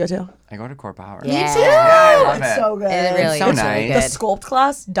place do you go to? I go to Core Power. Yeah. I love It's it. so good. It really so is nice. really The good. sculpt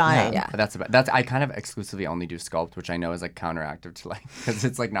class, dying. Yeah. But that's I kind of exclusively only do sculpt, which I know is like counteractive to like because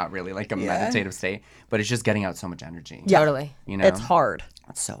it's like not really like a meditative state, but it's just getting out so much energy. Totally. You know, It's hard.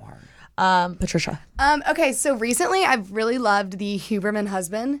 It's so hard. Patricia. Okay, so recently I've really loved the Huberman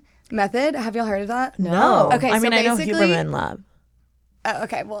husband method. Have y'all heard of that? No. Okay, I so mean, I know basically- Huberman Lab.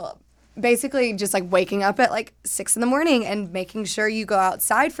 Okay, well, basically just like waking up at like 6 in the morning and making sure you go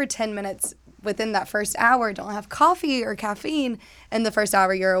outside for 10 minutes within that first hour. Don't have coffee or caffeine in the first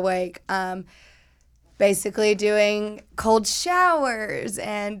hour you're awake. Basically doing cold showers,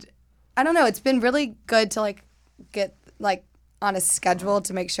 and I don't know, it's been really good to like get like on a schedule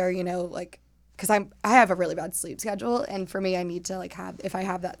to make sure, you know, like, because I have a really bad sleep schedule, and for me I need to like have, if I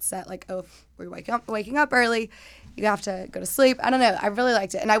have that set, like, oh, if we're waking up early, you have to go to sleep. I don't know, I really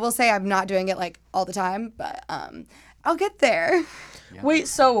liked it, and I will say I'm not doing it like all the time, but I'll get there. Wait,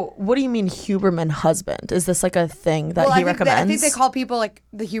 so what do you mean Huberman husband? Is this like a thing that he recommends? I think they call people like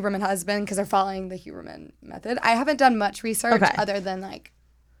the Huberman husband because they're following the Huberman method. I haven't done much research other than like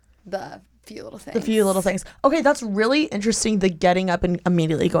the few little things. The few little things. Okay, that's really interesting. The getting up and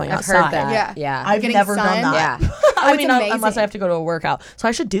immediately going I've outside. heard that. Yeah. Yeah. I've Getting never done sun. that. Yeah. I it's mean, amazing. unless I have to go to a workout, so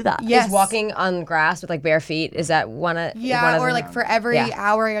I should do that. Yes. Is walking on grass with like bare feet, is that one of Or like for every Yeah.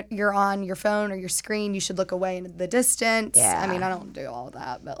 hour you're on your phone or your screen, you should look away into the distance. Yeah. I mean, I don't do all of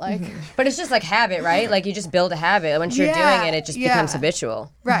that, but like, But it's just like habit, right? Like you just build a habit. Once you're Yeah, doing it, it just yeah. becomes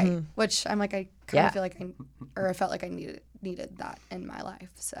habitual. right. Which I'm like, I kind Yeah. of feel like I felt like I needed that in my life.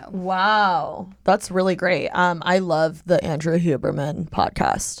 So Wow, that's really great. I love the Andrew Huberman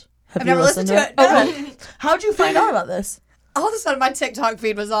podcast. Have I've you never listened to it. Okay. How'd you find out about this? all of a sudden my TikTok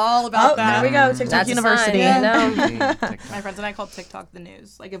feed was all about Oh, that. there we go. TikTok That's a University. sign, you know? My friends and I call TikTok the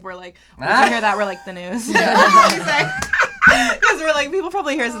news. Like if we're like, when you hear that, we're like the news. Because we're like, people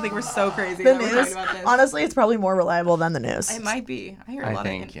probably hear us and think we're so crazy The that we're talking news. about this. Honestly, it's probably more reliable than the news. It might be. I hear a I lot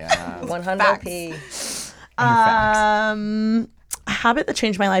think, of yeah. 100p. A habit that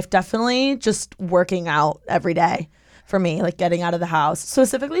changed my life, definitely just working out every day for me, like getting out of the house.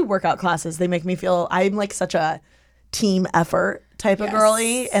 Specifically workout classes. They make me feel I'm like such a team effort type of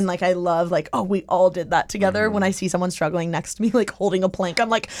girly, and like I love like, oh, we all did that together. When I see someone struggling next to me like holding a plank, I'm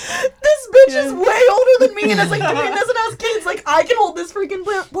like, this bitch is way older than me and is like doing this and has kids, like I can hold this freaking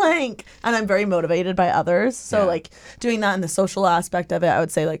plank. And I'm very motivated by others, so like doing that in the social aspect of it, I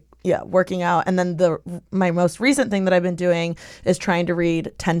would say like working out. And then my most recent thing that I've been doing is trying to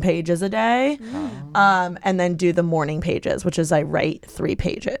read 10 pages a day, and then do the morning pages, which is I write 3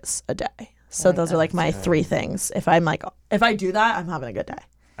 pages a day. So those are like my 3 things. If I do that, I'm having a good day.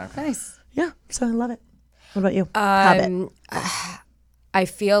 Okay. Nice. Yeah, so I love it. What about you? Habit. I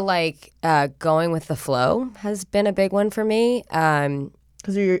feel like going with the flow has been a big one for me.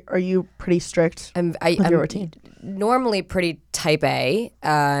 Because are you pretty strict with your routine? Normally pretty type A,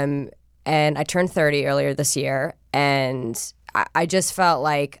 and I turned 30 earlier this year, and I just felt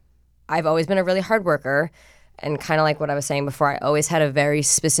like I've always been a really hard worker, and kind of like what I was saying before, I always had a very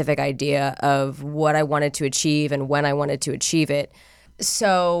specific idea of what I wanted to achieve and when I wanted to achieve it.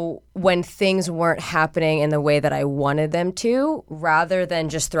 So when things weren't happening in the way that I wanted them to, rather than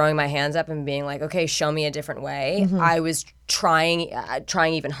just throwing my hands up and being like, okay, show me a different way, I was trying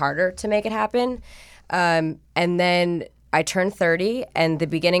even harder to make it happen. And then I turned 30, and the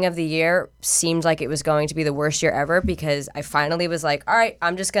beginning of the year seemed like it was going to be the worst year ever, because I finally was like, all right,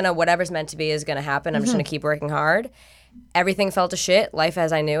 I'm just going to, whatever's meant to be is going to happen. I'm just going to keep working hard. Everything fell to shit. Life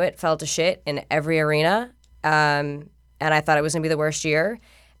as I knew it fell to shit in every arena. And I thought it was going to be the worst year.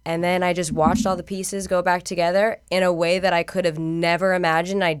 And then I just watched all the pieces go back together in a way that I could have never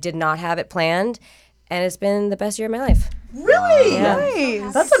imagined. I did not have it planned. And it's been the best year of my life. Really? Yeah.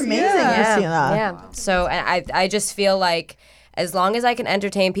 Nice. That's amazing, Christina. Yeah. So I just feel like as long as I can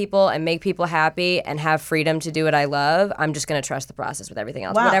entertain people and make people happy and have freedom to do what I love, I'm just going to trust the process with everything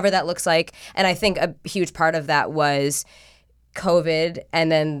else, whatever that looks like. And I think a huge part of that was COVID, and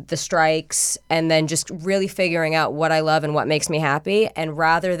then the strikes, and then just really figuring out what I love and what makes me happy. And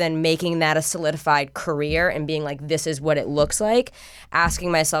rather than making that a solidified career and being like, this is what it looks like,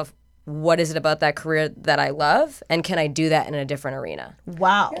 asking myself, what is it about that career that I love? And can I do that in a different arena?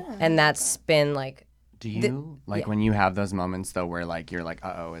 Wow. Yeah. And that's been like... Do you, when you have those moments, though, where, like, you're like,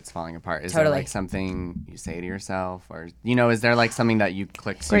 uh-oh, it's falling apart, is there, like, something you say to yourself? Or, is there, like, something that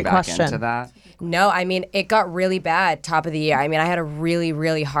clicks you back into that? No, I mean, it got really bad top of the year. I mean, I had a really,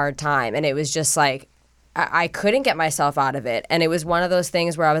 really hard time. And it was just, like, I couldn't get myself out of it. And it was one of those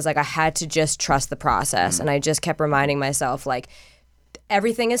things where I was like, I had to just trust the process. And I just kept reminding myself, like,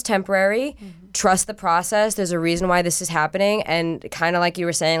 everything is temporary. Trust the process. There's a reason why this is happening. And kind of like you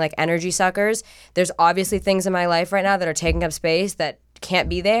were saying, like energy suckers, there's obviously things in my life right now that are taking up space that can't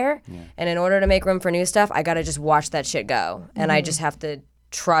be there. Yeah. And in order to make room for new stuff, I got to just watch that shit go. And I just have to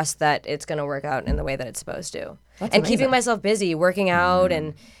trust that it's going to work out in the way that it's supposed to. That's amazing. Keeping myself busy, working out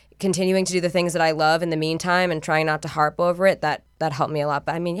and continuing to do the things that I love in the meantime and trying not to harp over it, that helped me a lot.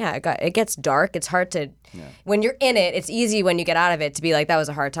 But I mean, it gets dark. It's hard to, when you're in it, it's easy when you get out of it to be like, that was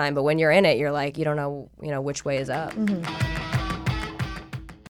a hard time. But when you're in it, you're like, you don't know, which way is up.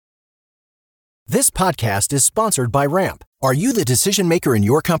 This podcast is sponsored by Ramp. Are you the decision maker in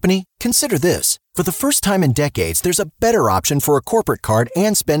your company? Consider this. For the first time in decades, there's a better option for a corporate card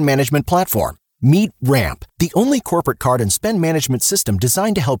and spend management platform. Meet Ramp, the only corporate card and spend management system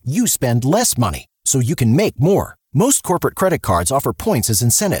designed to help you spend less money so you can make more. Most corporate credit cards offer points as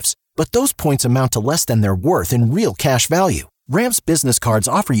incentives, but those points amount to less than their worth in real cash value. Ramp's business cards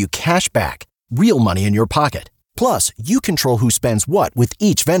offer you cash back, real money in your pocket. Plus, you control who spends what with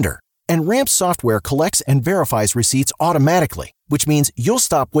each vendor. And Ramp's software collects and verifies receipts automatically, which means you'll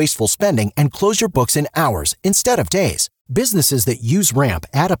stop wasteful spending and close your books in hours instead of days. Businesses that use Ramp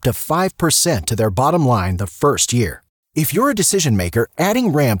add up to 5% to their bottom line the first year. If you're a decision maker, adding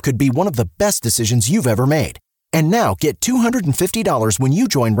Ramp could be one of the best decisions you've ever made. And now get $250 when you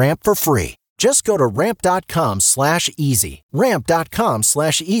join Ramp for free. Just go to ramp.com/easy.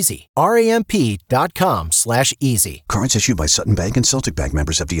 Ramp.com/easy. RAMP.com/easy. Cards issued by Sutton Bank and Celtic Bank,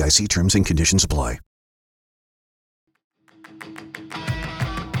 members FDIC. Terms and conditions apply.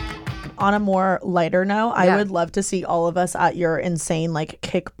 On a more lighter note, I would love to see all of us at your insane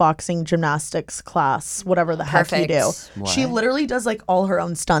kickboxing gymnastics class, whatever the heck you do. What? She literally does all her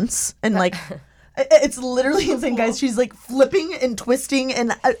own stunts and it's literally insane, guys. She's flipping and twisting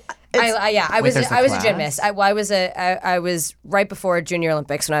and I was a gymnast. I was right before Junior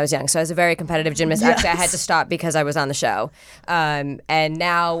Olympics when I was young, so I was a very competitive gymnast. Yes. Actually, I had to stop because I was on the show, and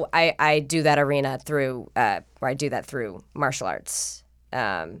now I do that arena through I do that through martial arts.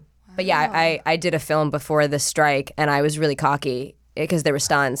 But yeah, I did a film before the strike, and I was really cocky because there were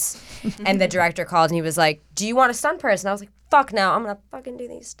stunts, and the director called and he was like, "Do you want a stunt person?" I was like, "Fuck no, I'm gonna fucking do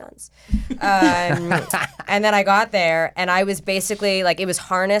these stunts." And then I got there, and I was basically it was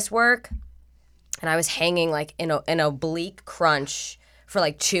harness work, and I was hanging in an oblique crunch for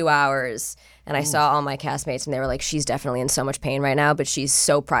 2 hours. And I saw all my castmates, and they were like, "She's definitely in so much pain right now, but she's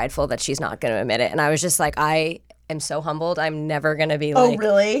so prideful that she's not going to admit it." And I was just like, I am so humbled. I'm never gonna be like. Oh,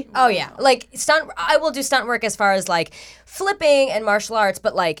 really? Oh yeah, like I will do stunt work as far as like flipping and martial arts,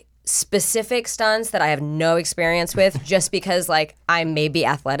 but like specific stunts that I have no experience with, just because like I may be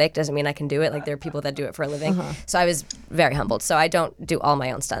athletic doesn't mean I can do it. Like there are people that do it for a living. So I was very humbled. So I don't do all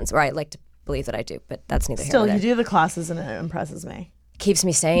my own stunts, or I like to believe that I do, but that's neither here nor there. Still, you do the classes and it impresses me. Keeps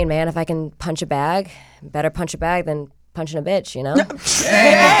me sane, man. If I can punch a bag, better punch a bag than punching a bitch, you know?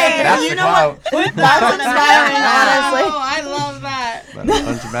 That's You know what? That's inspiring, honestly. Oh, I love that. Punch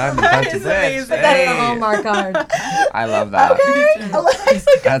a bag, punch a bitch. That's a Hallmark card. I love that. Alexa,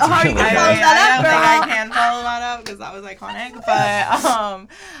 That's really I good. don't think I can follow that up because that was iconic. But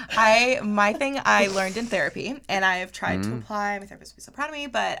my thing I learned in therapy, and I have tried to apply. My therapist would be so proud of me,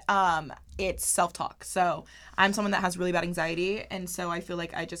 but it's self-talk. So I'm someone that has really bad anxiety, and so I feel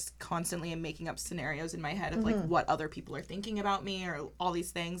like I just constantly am making up scenarios in my head of like what other people are thinking about me or all these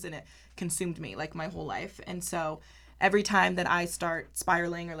things, and it consumed me like my whole life. And so every time that I start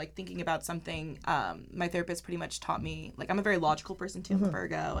spiraling or like thinking about something, my therapist pretty much taught me, like I'm a very logical person too. I'm a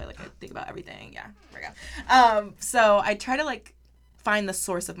Virgo. I think about everything. Yeah, Virgo. So I try to like find the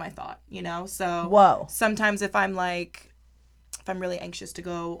source of my thought, you know? So sometimes if I'm really anxious to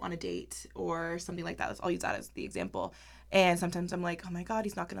go on a date or something like that, I'll use that as the example. And sometimes I'm like, oh my God,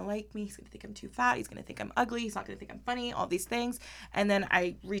 he's not going to like me. He's going to think I'm too fat. He's going to think I'm ugly. He's not going to think I'm funny, all these things. And then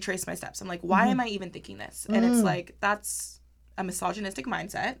I retrace my steps. I'm like, why am I even thinking this? And it's like, that's a misogynistic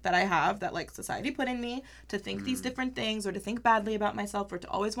mindset that I have, that like society put in me to think these different things, or to think badly about myself, or to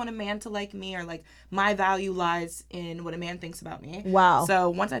always want a man to like me, or like my value lies in what a man thinks about me. Wow.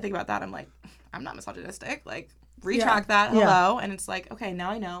 So once I think about that, I'm like, I'm not misogynistic. Like, retract that. Hello. And it's like, okay,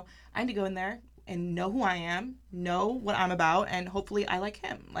 now I know. I need to go in there and know who I am, know what I'm about, and hopefully I like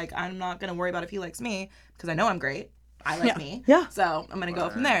him. Like, I'm not going to worry about if he likes me, because I know I'm great. I like me. Yeah. So I'm going to go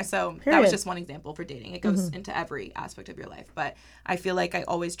from there. So that was just one example for dating. It goes into every aspect of your life. But I feel like I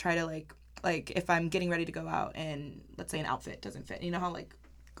always try to like if I'm getting ready to go out and let's say an outfit doesn't fit. You know how like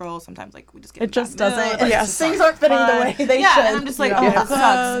girls sometimes like we just get It just doesn't. Like, Yes, things aren't fitting the way they should. Yeah, and I'm just like, oh, that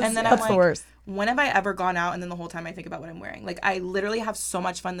sucks. And then I'm That's like, the worst. when have I ever gone out and then the whole time I think about what I'm wearing? Like, I literally have so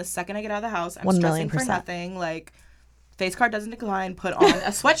much fun the second I get out of the house. I'm stressing for nothing. Like, face card doesn't decline. Put on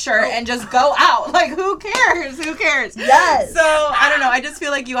a sweatshirt and just go out. Like, who cares? Who cares? Yes. So, I don't know. I just feel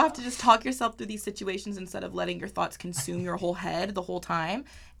like you have to just talk yourself through these situations instead of letting your thoughts consume your whole head the whole time.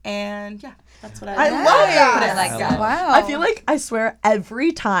 And yeah, that's what I love that. Put it like that. Wow. I feel like, I swear,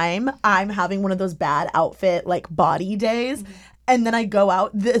 every time I'm having one of those bad outfit, like, body days, and then I go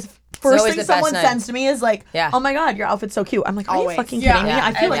out, the first thing someone sends to me is like, oh my God, your outfit's so cute. I'm like, are you fucking kidding me?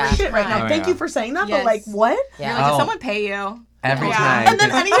 I feel like shit right now. Thank you for saying that, but like, what? You're like, did someone pay you? Every time. And then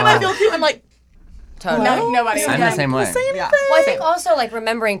anytime I feel cute, I'm like, Totally. Nobody. I'm the same way. Yeah. Well, I think also like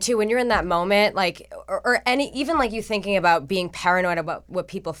remembering too when you're in that moment, like or any even like you thinking about being paranoid about what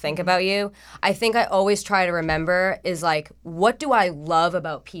people think about you. I think I always try to remember is like, what do I love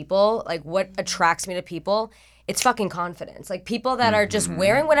about people? Like, what attracts me to people? It's fucking confidence. Like people that are just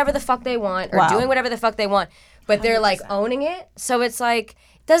wearing whatever the fuck they want or doing whatever the fuck they want, but they're like owning it. So it's like,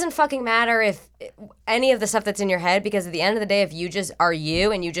 it doesn't fucking matter if any of the stuff that's in your head, because at the end of the day, if you just are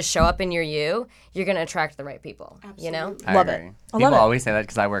you and you just show up in your you're going to attract the right people. Absolutely. You know? I agree. People always say that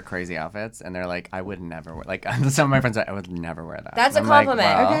because I wear crazy outfits, and they're like, I would never wear, like, some of my friends are, I would never wear that. That's a compliment.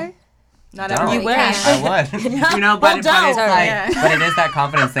 Like, well, okay. Not everyone. You wish. I would. You know, but it's like, but it is that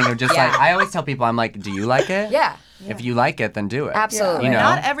confidence thing of just like, I always tell people, I'm like, do you like it? Yeah. If you like it, then do it. Absolutely. You know?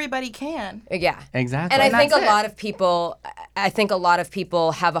 Not everybody can. Yeah. Exactly. And I think a lot of people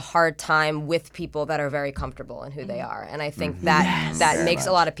have a hard time with people that are very comfortable in who they are. And I think that makes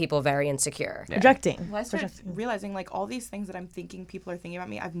a lot of people very insecure. Yeah. Projecting. Well, I started realizing like all these things that I'm thinking people are thinking about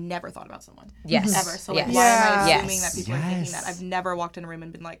me, I've never thought about someone. Yes. Ever. So like, yes. why am I yes. assuming that people are thinking that? I've never walked in a room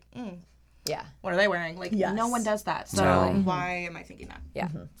and been like, yeah. what are they wearing? Like, no one does that. So why am I thinking that? Yeah.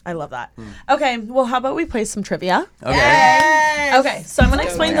 I love that. Okay, well, how about we play some trivia? Okay. Yes! Okay, so I'm going to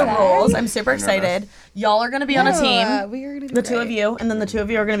explain the rules. I'm super excited. Y'all are going to be on a team. We are gonna be the two of you, and then the two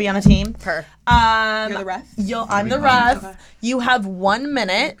of you are going to be on a team. You're the ref? I'm the ref. Okay. You have 1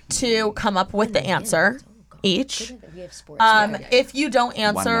 minute to come up with the answer each. If you don't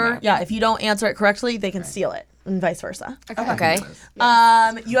answer, if you don't answer it correctly, they can steal it, and vice versa. Okay.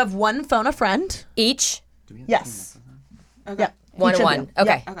 You have one phone a friend. Each? Yes. Okay. Yeah. One.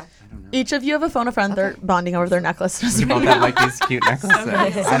 Okay. Yeah. Each of you have a phone a friend. They're bonding over their necklaces. You both have like these cute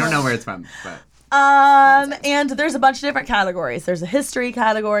necklaces. I don't know where it's from, but. And there's a bunch of different categories. There's a history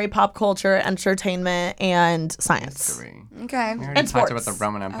category, pop culture, entertainment, and science. History. Okay. We already talked about the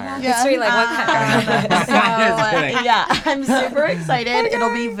Roman Empire. History, like what kind? Yeah, I'm super excited.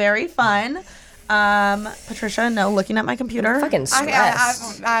 It'll be very fun. Patricia, no, looking at my computer. Fucking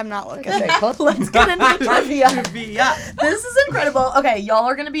stress. I'm not looking. Let's get into trivia. This is incredible. Okay, y'all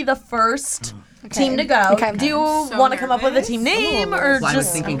are gonna be the first team to go. Okay. Do you want to come up with a team name or Well, I was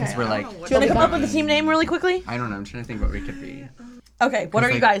just? thinking because we're like, Do you want to come up with a team name really quickly? I don't know. I'm trying to think what we could be. Okay, what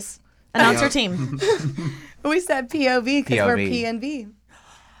are you guys? Announce your team. We said POV because we're POV. P and V.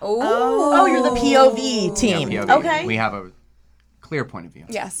 Oh, you're the POV team. Yeah, POV. Okay. We have a clear point of view.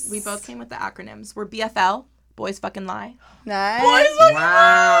 Yes. We both came with the acronyms. We're BFL. Boys fucking lie. Nice.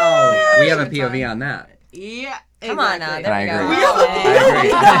 Wow. We have a POV on that. Yeah. Come on now. And There I we agree. go.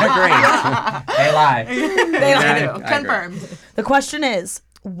 I agree. They lie. They I do. agree. Confirmed. The question is,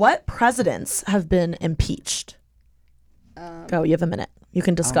 what presidents have been impeached? Go. You have a minute. You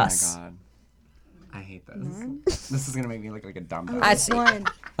can discuss. Oh my god. I hate this. This is gonna make me look like a dumb. I see.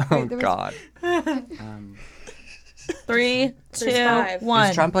 Oh god. 3, 2, five. 1.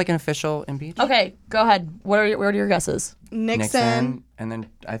 Is Trump like an official impeach? Okay, go ahead. What are your guesses? Nixon. And then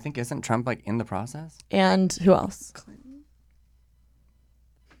I think isn't Trump like in the process? And who else?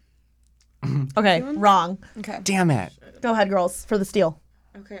 Okay, wrong. Okay. Damn it. Go ahead, girls, for the steal.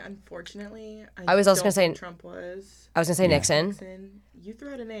 Okay, unfortunately, I was also gonna say- Trump was. I was gonna say Nixon. Nixon. You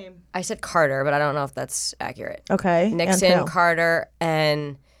threw out a name. I said Carter, but I don't know if that's accurate. Okay. Nixon, and who? Carter,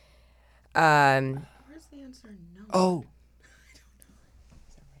 and Where's the answer? No. Oh.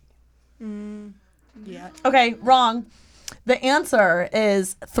 Okay, wrong. The answer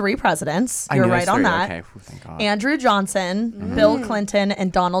is 3 presidents. You're right on that. Okay, thank God. Andrew Johnson, Bill Clinton,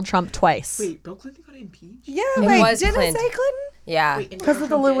 and Donald Trump twice. Wait, Bill Clinton got impeached? Yeah. It Wait, was didn't Clinton. say Clinton? yeah. Because of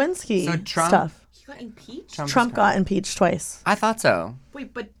the Lewinsky So Trump- stuff. He got impeached? Trump got impeached twice. I thought so.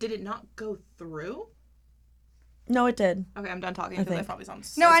 Wait, but did it not go through? No, it did. Okay, I'm done talking because I think. probably sound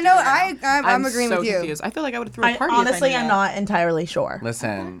so No, I know. stupid right now. I'm agreeing so with you. Confused. I feel like I would have threw a I party. honestly if I am knew not entirely sure.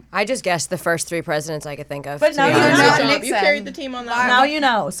 Listen. I just guessed the first 3 presidents I could think of. But now to be you honest. know. Not Good job. Nixon. You carried the team on that. Now you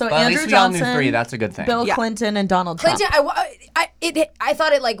know. So But at Andrew least we all Johnson, knew 3. That's a good thing. Bill Clinton, and Donald Trump. Clinton, I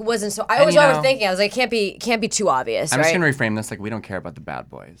thought it like wasn't so. I was you know- overthinking. I was like, can't be too obvious, I'm right? just gonna reframe this like we don't care about the bad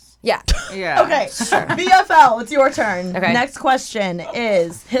boys. Yeah. Yeah. Okay, BFL, it's your turn. Okay. Next question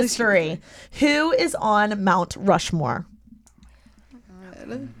is history. Who is on Mount Rushmore?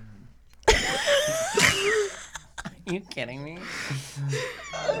 Are you kidding me?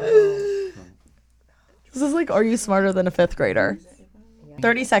 This is like, are you smarter than a 5th grader?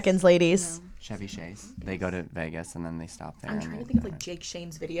 30 seconds, ladies. Chevy Chase. They go to Vegas and then they stop there. I'm and trying to they- think of like Jake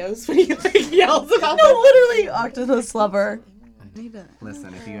Shane's videos when he like yells about No, literally, Octopus Lover.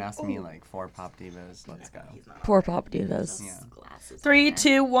 Listen, if you ask me like 4 pop divas, let's go. Poor Pop Divas. Yeah. 3,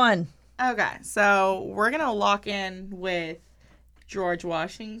 2, 1. Okay, so we're gonna lock in with George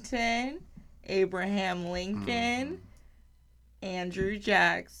Washington, Abraham Lincoln, Andrew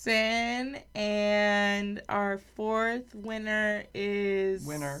Jackson, and our 4th winner is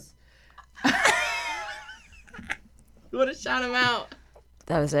Winner. You wanna shout him out?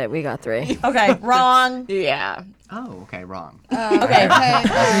 That was it. We got 3. Okay, wrong. Yeah. Oh, okay, wrong. Okay.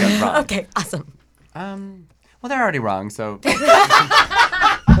 Good, wrong. Okay, awesome. Well, they're already wrong, so that's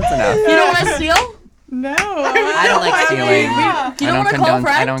enough. You don't want to steal? No. I don't like stealing. You don't want to call a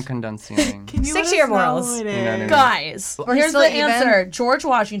friend? I don't condone stealing. Stick to your morals. No. Guys, here's still the even? answer. George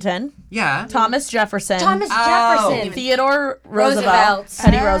Washington, Yeah. Thomas Jefferson, Jefferson. Theodore Roosevelt, Roosevelt.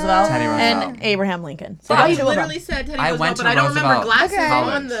 Teddy Roosevelt, Teddy Roosevelt. and Abraham Lincoln. So I that's two of them. literally said Teddy I Roosevelt, went but to I don't remember Roosevelt glasses Okay.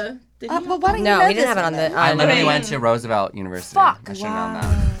 on the. Did he Well, have why don't you No, know we didn't this have it on then? the. I literally Okay. went to Roosevelt University. Fuck. I should have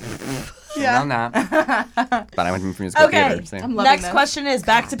known that. Yeah. Known that. But I went to musical Okay. theater. So. I'm loving Next this. question is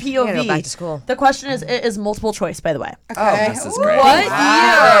back to POV. gotta go back to school. The question is, it is multiple choice, by the way. Oh, this is great. What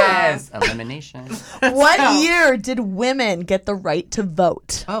Yes. Elimination. What year did women get the right to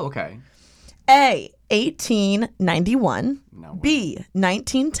vote? Oh, okay. A, 1891. No way. B,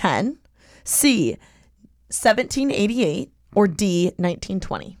 1910. C, 1788. Or D,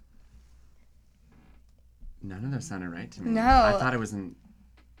 1920. None of those sounded right to me. No. I thought it was in.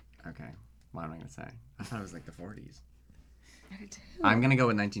 Okay. What am I going to say? I thought it was like the 40s. I'm going to go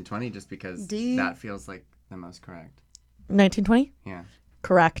with 1920 just because D. that feels like the most correct. 1920? Yeah.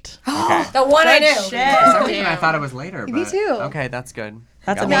 Correct. Okay. The one I knew. For some reason, I thought it was later. Me but- too. Okay, that's good.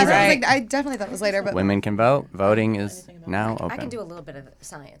 That's Got amazing. one I, was right. like, I definitely thought it was later, but Women can vote. Voting is now open. I can do a little bit of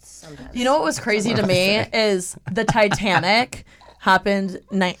science sometimes. You know what was crazy to me is the Titanic happened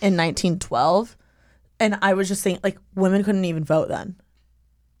in 1912. And I was just thinking, like, women couldn't even vote then.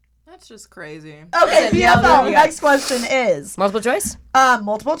 That's just crazy. Okay, BFL. Next question is Multiple choice?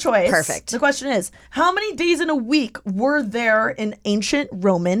 multiple choice. Perfect. The question is, how many days in a week were there in ancient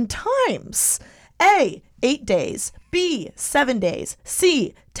Roman times? A, 8 days. B, 7 days.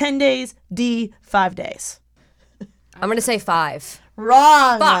 C, 10 days. D, 5 days. I'm gonna say 5.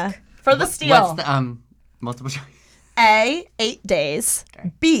 Wrong. Fuck. For the steal. What's the multiple choice? A, 8 days.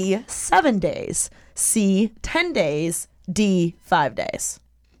 Okay. B, 7 days. C, 10 days. D, 5 days.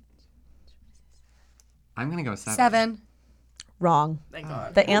 I'm gonna go 7. 7. Wrong. Thank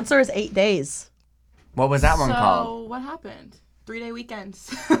God. The answer is 8 days. What was that one So called? what happened? 3-day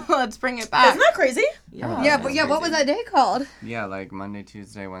weekends. Let's bring it back. Isn't that crazy? Yeah, but what was that day called? Yeah, like Monday,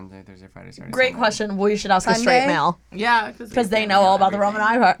 Tuesday, Wednesday, Thursday, Friday, Saturday. Great Sunday. question. Well, you should ask a straight Sunday? male Yeah, because they know all about the Roman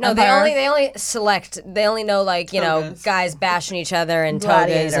Empire. No, they only select. They only know like Togas. guys bashing each other and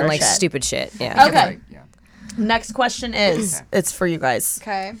Gladiator togas and like shit. stupid shit. Yeah. Okay. Like, yeah. Next question is, it's for you guys.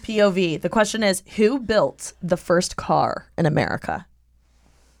 Okay. POV. The question is, who built the first car in America?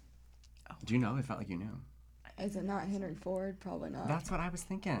 Do you know? It felt like you knew. Is it not Henry Ford? Probably not. That's what I was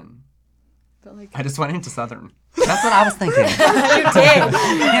thinking. But like, I just went into Southern. That's what I was thinking. You did.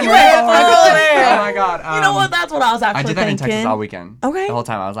 Oh my God. You know what? That's what I was actually I did that in thinking. Texas all weekend. Okay. The whole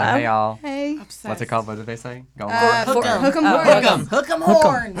time I was like, hey y'all. hey, What's it called? What did they say? Go on. hook 'em Hook 'em. horns. Hook 'em.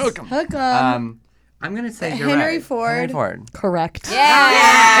 horns. Hook 'em. Hook 'em. I'm gonna say you're Henry right. Ford. Henry Ford. Correct.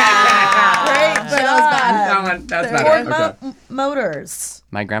 Yeah. Great But that was bad. That one, that's Ford better. Okay. Motors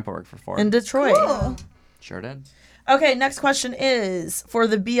My grandpa worked for Ford. in Detroit. Cool. Sure did. Okay, next question is for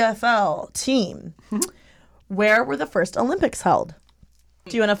the BFL team. Where were the first Olympics held?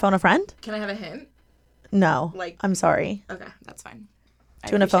 Do you want to phone a friend? Can I have a hint? No. Like- I'm sorry. Okay, that's fine.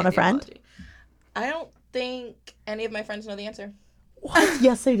 Do you want to phone a friend? I don't think any of my friends know the answer. What?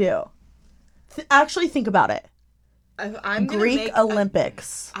 Yes, they do. Actually, think about it. I'm gonna Greek make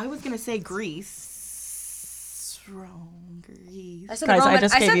Olympics. I was gonna say Greece. Wrong, Greece. I said Guys, the I Roman,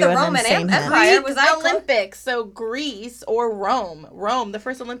 just I gave said you the an Roman insane hint. Empire. Was that Olympics? So Greece or Rome. Rome. The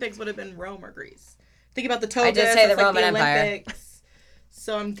first Olympics would have been Rome or Greece. Think about the togas. I did say the that's like Roman Empire. Olympics.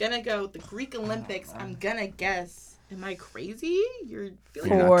 So I'm gonna go with the Greek Olympics. I'm gonna guess. Am I crazy? You're feeling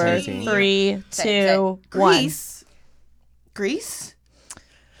You're not 4, crazy. 3, Say. 2, 1. Greece. Greece.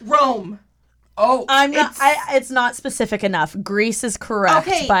 Rome. Oh, I'm not. It's not specific enough. Greece is correct,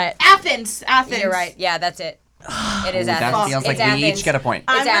 Okay, but Athens. You're right. Yeah, that's it. It is that Athens. feels like It's we Athens. each get a point.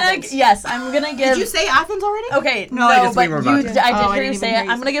 I'm gonna. Athens. Yes, I'm gonna give. Did you say Athens already? Okay, No, I just- but we were about to. I Oh, I did hear you didn't say even it. hear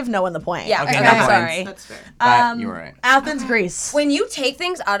you I'm gonna give no one the point. Yeah, Okay, okay, no I'm points. sorry. That's fair. But you were right. Athens, Greece. When you take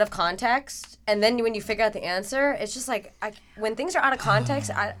things out of context and then when you figure out the answer, it's just like when things are out of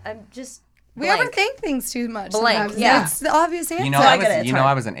context, I'm just We blank. overthink things too much. Blank, sometimes. yeah. It's the obvious answer. You know, I I get it, was. it's You know,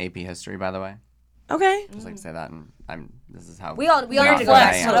 hard. I was in AP history, by the way. Okay. Just like say that, and This is how We all need to go flex,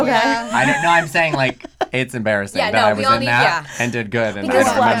 next I am. one. Okay. I don't know. I'm saying like it's embarrassing Yeah, that no, I we was all in need- that yeah. and did good, and Because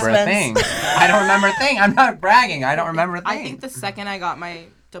I don't remember a flex thing. wins. I don't remember a thing. I'm not bragging. I don't remember a thing. I think the second I got my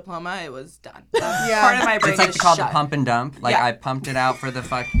diploma, it was done. Yeah. Part of my brain It's like is called shut. the pump and dump. Like Yeah. I pumped it out for the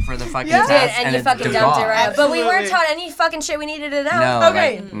fucking Yeah. test, Did, and you it fucking was dumped it gone. right out. But we weren't Absolutely. taught any fucking shit we needed to know. No.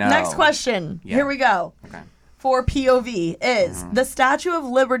 Okay, like, no. next question. Yeah. Here we go. Okay. For POV is the Statue of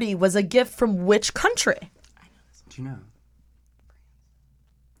Liberty was a gift from which country? Do you know?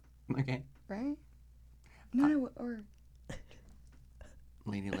 Okay. Right? No, or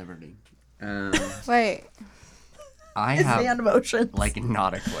Lady Liberty. wait. I His have hand motion. like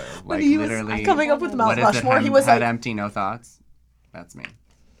not a clue. Like he was literally coming up with Mount what is it? Rushmore, he was Head like, empty, no thoughts. That's me.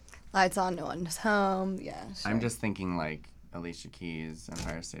 Lights on, no one's home. Yeah. Sure. I'm just thinking like Alicia Keys,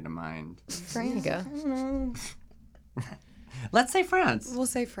 Empire State of Mind. There you go. I don't know. Let's say France. We'll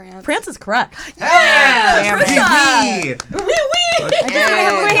say France. France is correct. Hey!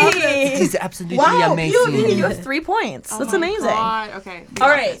 Wee-wee! absolutely Wow, POV, you have 3 points. That's amazing. God. Okay. All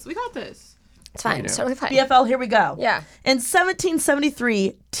right. We got this. It's fine. It's totally fine. BFL, here we go. Yeah. In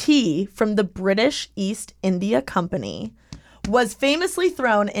 1773, tea from the British East India Company was famously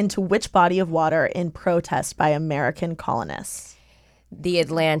thrown into which body of water in protest by American colonists? The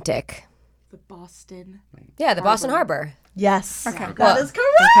Atlantic. The Boston. Yeah, the Boston Harbor. Yes. Okay. That is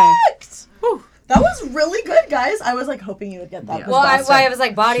correct. Whew. That was really good, guys. I was like hoping you would get that. Yeah. It was Well, Boston. I was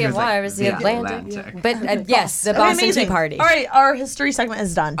like body She of was like, water. It was the the Atlantic. Atlantic. But yes, the Okay, Boston Tea amazing. Party. All right, our history segment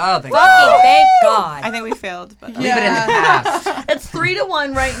is done. Oh, thank Fucking thank God. I think we failed, but Leave it in the past. It's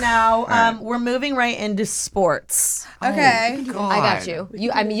 3-1 right now. right. We're moving right into sports. Okay. I got you.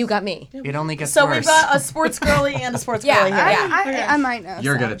 You got me. It only gets So worse. we've got a sports girly and a sports Yeah, girly here. yeah. I might know.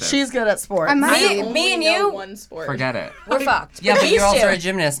 You're some. good at this. She's good at sports. I might. Me and know you, one sport. Forget it. we're fucked. Yeah, but These you're also two. a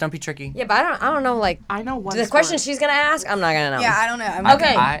gymnast. Don't be tricky. Yeah, but I don't know. Like I know one. the sport. question she's gonna ask, I'm not gonna know. Yeah, I don't know.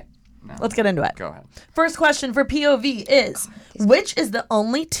 Okay. No. Let's get into it. Go ahead. First question for POV is, which is the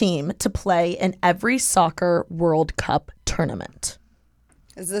only team to play in every soccer World Cup tournament?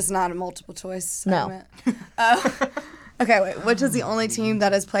 Is this not a multiple choice? No. segment? Okay, wait. Which is the only team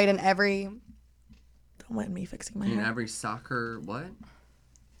that has played in every... Don't mind me fixing my In hair. every soccer, what?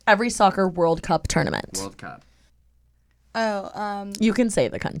 Every soccer World Cup tournament. World Cup. Oh, You can say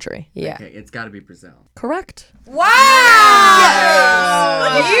the country. Yeah. Okay, it's got to be Brazil. Correct. Wow!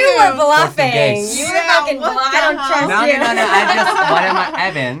 You were bluffing. Portuguese. You were fucking bluffing. I don't trust No, you. I just, what am I?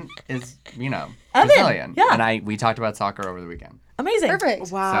 Evan is, Brazilian. yeah. And we talked about soccer over the weekend. Amazing.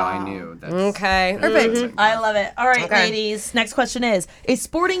 perfect. Wow. So I knew that. Okay. Perfect. I love it. All right, Okay. ladies. Next question is, a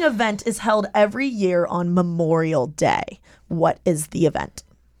sporting event is held every year on Memorial Day. What is the event?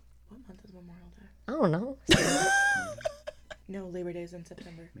 What month is Memorial Day? I don't know. No, Labor Day is in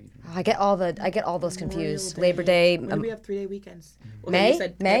September. I get all those confused. Memorial Labor Day. When do we have 3-day weekends? Okay, May? You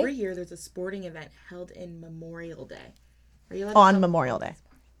said May? every year there's a sporting event held in Memorial Day. Are you allowed On to tell- Memorial Day.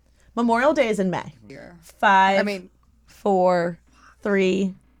 Memorial Day is in May. 5, 4,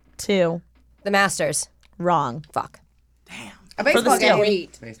 3, 2. The Masters. Wrong. Fuck. A baseball steal. game.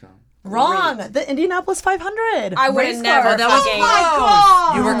 Baseball. Wrong. The Indianapolis 500. I would have never that was fucking.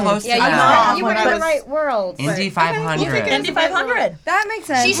 close. You were close Yeah, to that. you were in the right world. Indy 500. Indy 500. That makes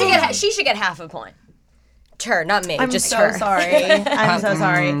sense. She should get half a point. Her, not me. I'm just so her. sorry. I'm so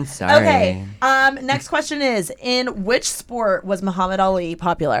sorry. Sorry. Okay. Next question is, in which sport was Muhammad Ali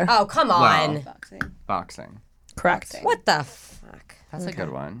popular? Oh, come on. Wow. Boxing. Correct. What the fuck? That's a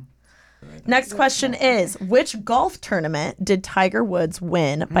good one. Next question is, which golf tournament did Tiger Woods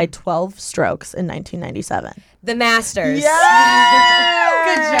win by 12 strokes in 1997? The Masters. Good job.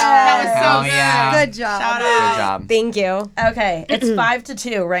 That was so Oh, yeah. Good job. Shout Good out. job. Thank you. Okay, it's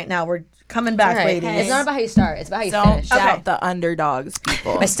 5-2 right now. We're coming back, All right. ladies. It's not about how you start. It's about how you Don't finish. shout Okay. the underdogs,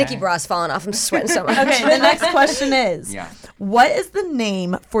 people. My sticky bra's falling off. I'm sweating so much. Okay, the next question is, Yeah. what is the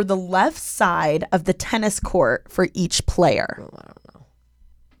name for the left side of the tennis court for each player,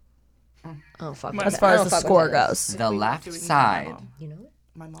 Oh, fuck. as far as the score goes The left side You know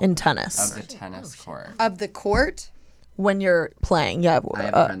it? in tennis? of the tennis court. Of the court? When you're playing, I have a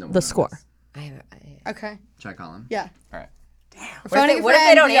friend that the won score. Okay. Should I call him? Yeah. All right. What if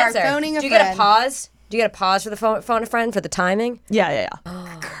they don't We are answer? phoning a Do you get a friend. pause? Do you get a pause for the phone a friend for the timing? Yeah.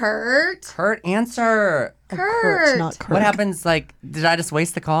 Kurt? Kurt, answer. Kurt, not Kurt. What happens? Like, did I just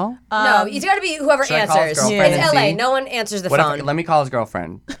waste the call? No, it's got to be whoever should I call his answers. girlfriend It's and LA. see? No one answers the What phone. if, let me call his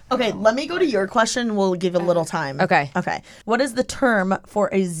girlfriend. Okay, let me go to your question. We'll give a little time. Okay. Okay. What is the term for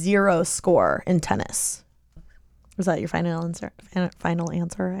a zero score in tennis? Was that your final answer? Final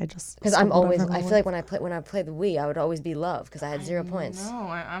answer? Because I'm always. I feel like when I play the Wii, I would always be love because I had 0 points. No,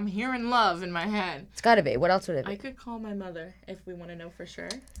 I'm hearing love in my head. It's got to be. What else would it be? I could call my mother if we want to know for sure.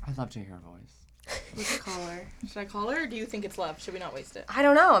 I'd love to hear her voice. Let's call her. Should I call her or do you think it's love? Should we not waste it? I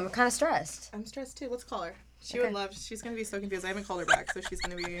don't know. I'm kind of stressed. I'm stressed too. Let's call her. She would love. She's gonna be so confused. I haven't called her back, so she's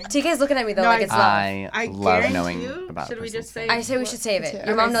gonna be. TK's looking at me though No, like I- it's love. I love guarantee knowing you. about Should we person's just say? I say we should save it. Your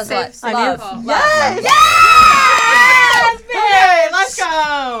Okay, mom knows save- what. save Love. call. Yes! Hey, let's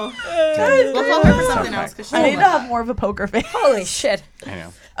go. We'll call her for something else because I need to have more of a poker face. Holy shit. I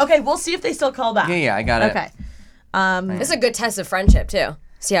know. Okay, we'll see if they still call back. Yeah, I got it. Okay. This is a good test of friendship too.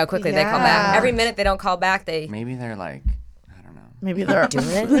 See how quickly they call back. Yeah. Every minute they don't call back, they Maybe they're like, I don't know. Maybe they're doing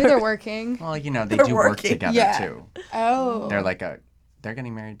it. Maybe they're working. Well, they do work working. together Yeah. too. Oh. They're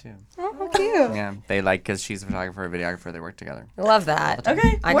getting married too. Oh, how cute. Yeah, they because she's a photographer, a videographer. They work together. Love that.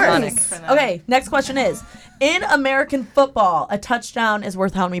 Okay, Iconic. works. Okay, next question is, in American football, a touchdown is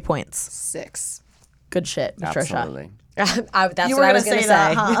worth how many points? 6. Good shit, Patricia. Absolutely. That's You what were I was gonna going to say that,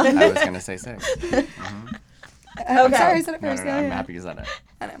 say. huh? I was gonna say 6. I'm sorry, I said it No, first. no, I'm happy you said it.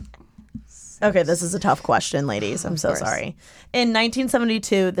 Okay, this is a tough question, ladies. I'm so sorry. In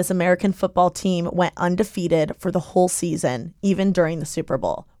 1972, this American football team went undefeated for the whole season, even during the Super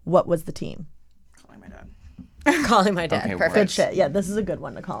Bowl. What was the team? calling my dad. Calling my dad. Okay, Perfect. Good shit. Yeah, this is a good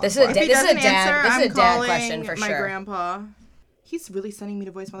one to call. This him is a for. If he this is a doesn't dad. answer, This I'm is a dad calling question for my sure. grandpa. He's really sending me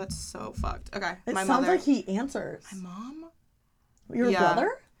to voicemail. That's so fucked. Okay, It my sounds mother. like he answers. Mom? Your Yeah.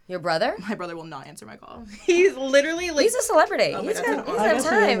 brother? Your brother? My brother will not answer my call. He's literally like. He's a celebrity. Oh my He's God, got I have guess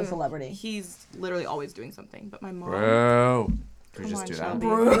he is a time. celebrity. He's literally always doing something. But my mom. Bro. Could we Come just on, do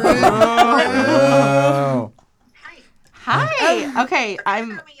Shelby. that? Hi. Okay,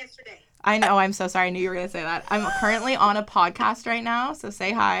 I know. I'm so sorry. I knew you were gonna say that. I'm currently on a podcast right now, so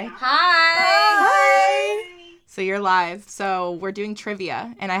say hi. Hi. So you're live. So we're doing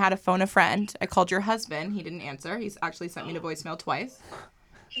trivia, and I had to phone a friend. I called your husband. He didn't answer. He's actually sent me to voicemail twice.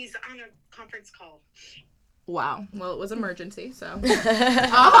 He's on a conference call. Wow. Well, it was emergency, so.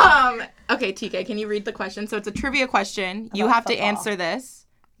 Okay, TK, can you read the question? So it's a trivia question. You have to answer this.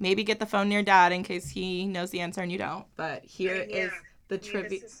 Maybe get the phone near Dad in case he knows the answer and you don't. But here is the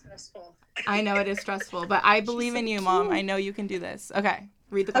trivia. This is stressful. I know it is stressful, but I believe in you, Mom. I know you can do this. Okay,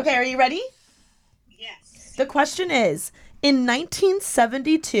 read the question. Okay, are you ready? Yes. The question is, in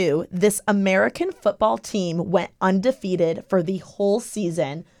 1972, this American football team went undefeated for the whole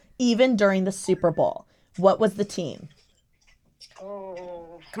season, even during the Super Bowl. What was the team?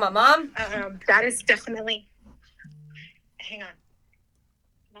 Oh. Come on, Mom. That is definitely. Hang on.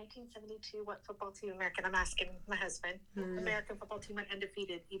 1972, what football team? American. I'm asking my husband. American football team went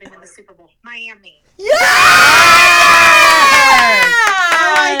undefeated, even in the Super Bowl. Miami. Yeah!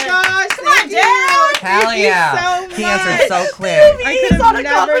 Oh my gosh! Come on, Dad. Hell yeah. So He much. answered so clear. I could have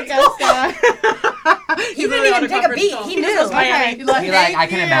never guessed that. He didn't even take a beat. He knew it was Miami. I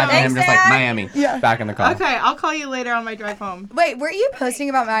can imagine him just like Miami. Yeah. Back in the car. Okay, I'll call you later on my drive home. Wait, weren't you posting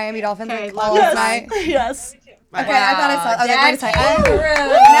about Miami Dolphins Okay, like love all you. night? Yes. Okay, I thought I saw. I was like, wait a second.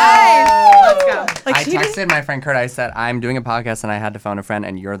 Let's go. I texted my friend Kurt. I said, I'm doing a podcast and I had to phone a friend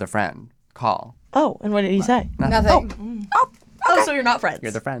and you're the friend. Call. Oh, and what did he say? Nothing. Oh, so you're not friends.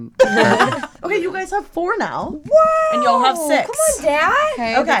 You're the friend. Okay, you guys have 4 now. Whoa! And y'all have 6. Come on, Dad.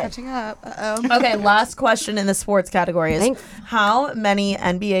 Okay, Okay. we're catching up. Uh-oh. Okay, last question in the sports category is, Thanks. how many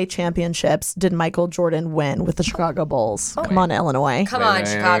NBA championships did Michael Jordan win with the Chicago Bulls? Come on, Illinois. Come on,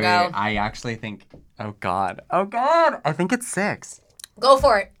 Chicago. I actually think, oh God. I think it's 6. Go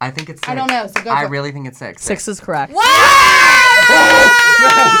for it. I think it's 6. I don't know, so go I for it. really think it's 6. 6 is correct.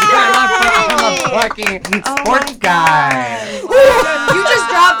 I'm a fucking sports guy. You just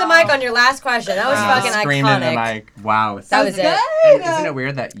dropped the mic on your last question. That was fucking Screamed in the iconic. mic. Wow. That was it. And isn't it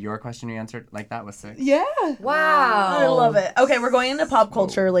weird that your question you answered like that was 6? Yeah. Wow. I love it. Okay, we're going into pop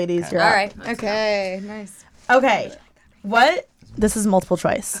culture, ladies. You're All up. right. Okay, nice. Okay. This is multiple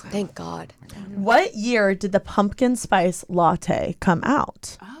choice. Thank God. What year did the pumpkin spice latte come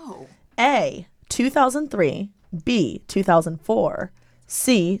out? Oh. A, 2003, B, 2004,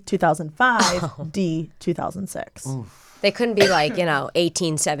 C, 2005, D, 2006. They couldn't be like,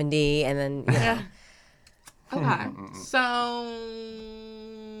 1870 and then, Okay. So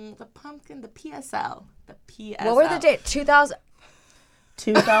the pumpkin, the PSL. What were the dates? 2000.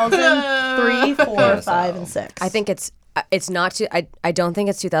 2003, 4, 5, and 6. I think it's not. I don't think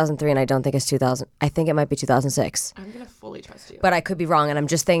it's 2003, and I don't think it's 2000. I think it might be 2006. I'm gonna fully trust you. But I could be wrong, and I'm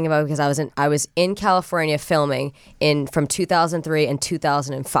just thinking about it because I was in California filming from 2003 and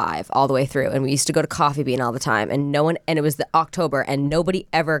 2005 all the way through, and we used to go to Coffee Bean all the time, and it was the October, and nobody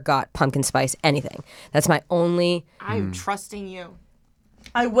ever got pumpkin spice anything. That's my only. I'm trusting you.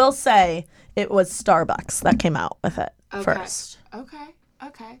 I will say it was Starbucks that came out with it first. Okay.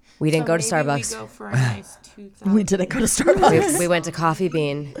 We didn't go to maybe Starbucks. We go for a nice 2000. We didn't go to Starbucks. We went to Coffee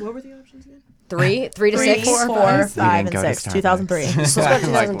Bean. What were the options again? 3 to 3, 6. 4, 5, and go to 6. Starbucks. 2003. Let's go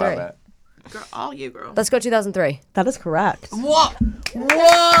 2003. Love it. Girl, all you, girl. Let's go 2003. That is correct. What? Whoa!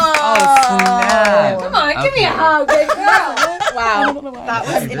 Snap. Come on, give me a hug, big girl. Wow. Wow, That's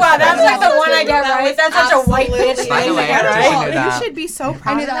like the one I get right. That's such a white bitch. By the way, thing to get Patricia right. knew that. You should be so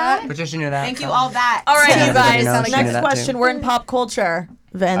proud of that. Patricia knew that. Thank you, all that. All right, Yeah, you guys. you know, she knew Next that question. too. We're in pop culture.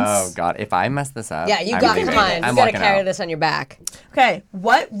 Vince. Oh God! If I mess this up, Yeah, you I'm got leaving. mine. You I'm gotta walking carry out. this on your back. Okay.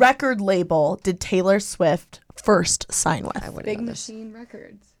 What record label did Taylor Swift first sign with? Big Machine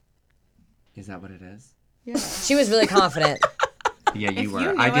Records. Is that what it is? Yeah. She was really confident. Yeah, you If were.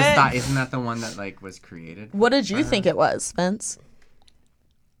 you I knew just it. thought, isn't that the one that like was created? What did you think it was, Vince?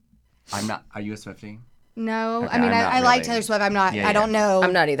 I'm not. Are you a Swiftie? No, Okay, I mean, I'm not I like really. Taylor Swift. I'm not. Yeah, I don't know.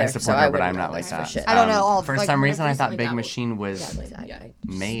 I'm not either. I support so her, I but wouldn't I'm not know like for that. shit. I don't know all. For like, some reason, I thought recently Big that Machine was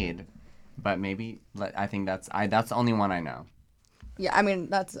made, but maybe I think that's the only one I know. Yeah, I mean,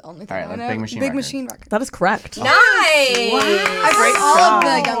 that's the only thing All right, I let's know. Big Machine Big Records. Machine Records. That is correct. Nice. I heard all of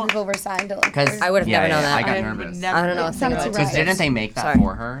the young people were signed to like. Because I would have never known that. I got I nervous. I don't know. a thing Sounds about right. Because Taylor. didn't they make that Sorry.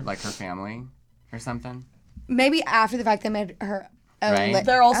 for her, like her family, or something? Maybe after the fact they made her own. Right.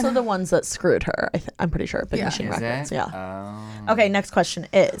 They're also the ones that screwed her. I'm pretty sure. Big Machine Is Records. it? Yeah. Oh. Okay. Next question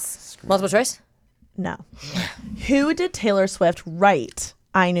is Multiple choice? no. Who did Taylor Swift write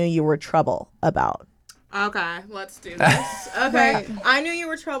 "I Knew You Were Trouble" about? Okay, let's do this. Okay. I knew you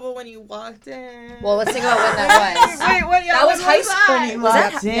were trouble when you walked in. Well, let's think about when that was. Wait, what? Yeah, That was when high school. that? Was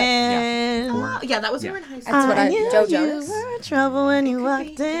that? Walked in. Yeah, that was when we were in high school. That's what I. knew Joe you Jonas. were trouble when you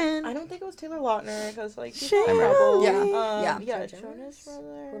walked in. I don't think it was Taylor Lautner because like she's Shame not trouble. Yeah. Yeah. Jonas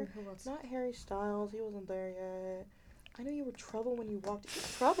brother. Not Harry Styles. He wasn't there yet. I knew you were trouble when you walked in.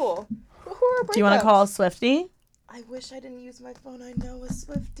 Trouble. Who are Do you want to call Swiftie? I wish I didn't use my phone. I know a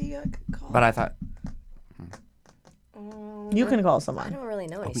Swiftie I could call. But I thought. You can call I someone. don't really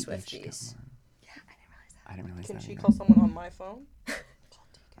know any we each Swifties. I didn't realize Can that. she either. call someone on my phone?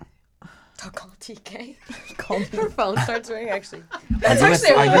 I'll call TK. Call me. Her phone starts ringing. Actually, Are you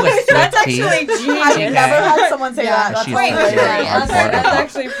a Swiftie? genius. I've never had someone say that. That's She's hilarious. That's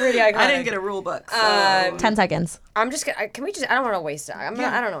actually pretty iconic. I didn't get a rule book. So. 10 seconds. I'm just gonna. Can we just? I don't want to waste it. I don't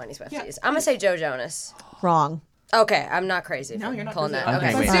know any Swifties. I'm gonna say Joe Jonas. Wrong. Okay, I'm not crazy. No, you're not pulling crazy. that. Okay,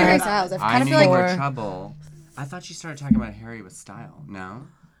 Okay. wait. Let's do Harry Styles. I I kind of knew feel you like were trouble. I thought she started talking about Harry with style. No?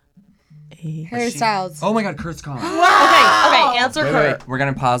 Harry Styles. Oh my God, Kurt's calling. Okay, answer Kurt. Wait. We're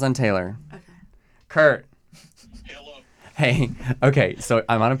going to pause on Taylor. Okay. Kurt. Hello. Hey, okay, so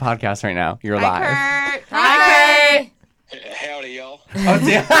I'm on a podcast right now. You're live. Hi. Howdy, y'all. Oh,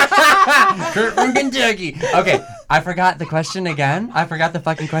 damn. Kurt from Kentucky. Okay, I forgot the question again. I forgot the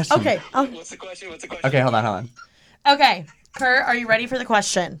fucking question. Okay. What's the question? Okay, hold on. Okay. Kurt, are you ready for the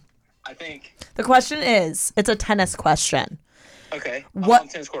question? I think. The question is, it's a tennis question. Okay. What- I'm on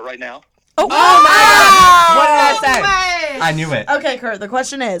tennis court right now. Oh, my God! What did I say? I knew it. Okay, Kurt, the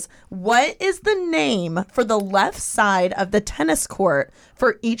question is, what is the name for the left side of the tennis court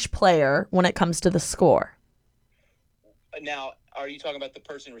for each player when it comes to the score? Now, are you talking about the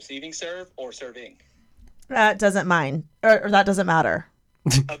person receiving serve or serving? That doesn't mind, or that doesn't matter.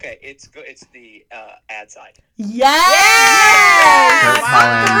 Okay, it's the ad side. Yes! Kurt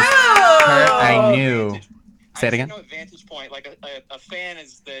Collins. Kurt, I knew. Say it again. No vantage point. Like a fan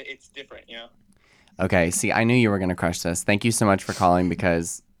it's different, you know. Okay, see, I knew you were going to crush this. Thank you so much for calling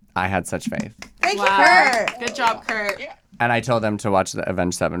because I had such faith. Thank you, Kurt. Good job, Kurt. Yeah. And I told them to watch the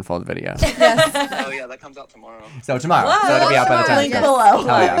Avenged Sevenfold video. Oh yeah, that comes out tomorrow. So tomorrow. So it'll be out by the time. Link below. Hell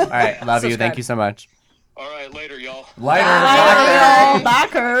yeah. All right, love you. Thank you so much. All right, later, y'all. Later. Bye,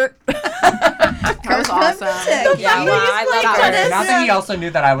 Kurt. That was awesome. Yeah, well, I love tennis. that. Not that he also knew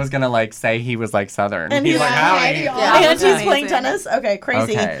that I was gonna like say he was like Southern. And he's he's like, howdy. And he's amazing. playing tennis. Okay,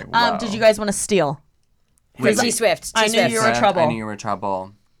 crazy. Okay, wow. Did you guys want to steal? T Swift. I knew you were trouble. I knew you were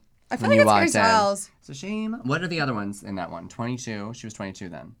trouble. I feel When like you it's Harry walked in. Styles. It's a shame. What are the other ones in that one? 22. She was 22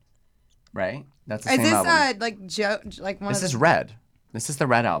 then, right? That's the Is same this album. like Joe? Like one This of is the... Red. This is the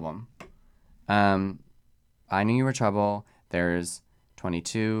Red album. I Knew You Were Trouble. There's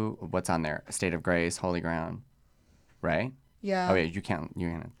 22. What's on there? State of Grace, Holy Ground, right? Yeah. Oh yeah, you can't. You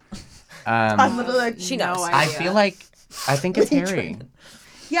can't. I'm literally like, She knows. I feel like I think it's Harry.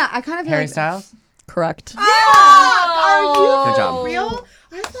 Yeah, I kind of feel Harry like... Styles. correct. Good job. Real?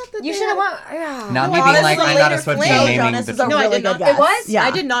 You should have won. Yeah. Not me being like I'm not a Swiftie Joe naming Jonas the. is a No, I really did not. good guess. It was? Yeah.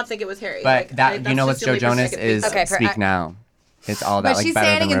 I did not think it was Harry. But that that's you know just what Joe silly Jonas perspective. is. Okay, Speak Now. It's all about But like she's better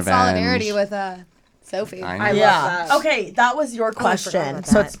standing than in revenge. solidarity with Sophie. I know. I love Yeah. that. Okay, that was your forgot question. about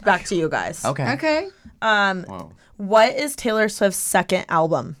So that. it's back to you guys. Okay. Okay. Whoa. What is Taylor Swift's second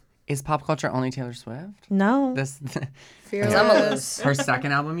album? Is pop culture only Taylor Swift? No. This Fearless. her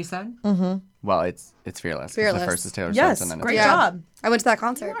second album, you said? Mm-hmm. Well, it's Fearless. 'Cause Fearless. The first is Taylor Swift, Yes, and then great it's job. I went to that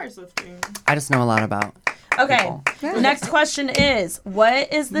concert. You are Swiftie. I just know a lot about. Okay. people. Next question is,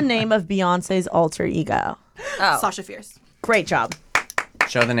 what is the name of Beyonce's alter ego? Oh. Sasha Fierce. Great job.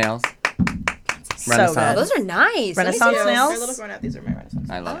 Show the nails. So Renaissance. good. Those are nice. Renaissance They're nails? little grown out. These are my Renaissance.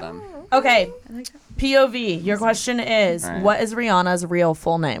 I love them. Okay. POV, your question is, All right. what is Rihanna's real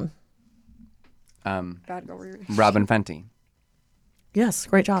full name? Bad girl. Robin Fenty. Yes,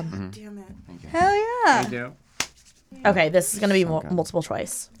 great job. Damn it. Hell yeah. do. Okay, this is going to be multiple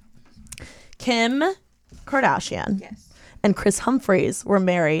choice. Kim Kardashian and Chris Humphries were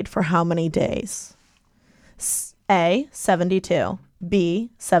married for how many days? A, 72.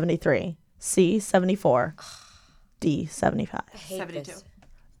 B, 73. C, 74. D, 75. 72.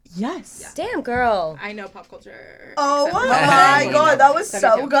 Yes. Damn, girl. I know pop culture. Oh except for my that. god, that was so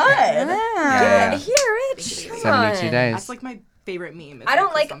 72. good. Yeah. Hear it. Come 72 on. days. That's like my favorite meme. I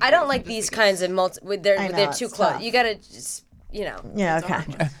don't like these kinds of they're I know, they're too it's close. tough. You gotta just Yeah,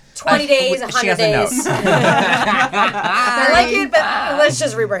 okay. 20 days, She 100 doesn't know. days. I like it, but let's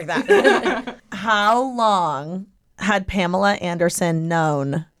just rework that. How long had Pamela Anderson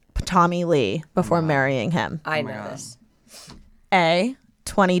known Tommy Lee before marrying him? I my know God. this. A,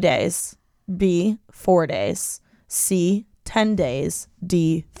 20 days. B, 4 days. C, 10 days.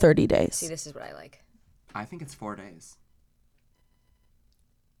 D, 30 days. See, this is what I like. I think it's 4 days.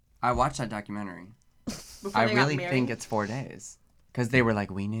 I watched that documentary. Before I they got really married. think it's 4 days. Because they were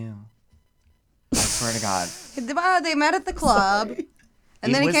like, we knew. I swear to God. They met at the club. And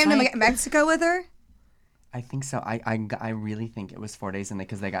It then he was came like- to Mexico with her. I think so. I really think it was 4 days, and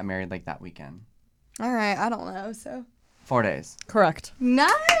because they got married like that weekend. All right, I don't know. So 4 days. Correct.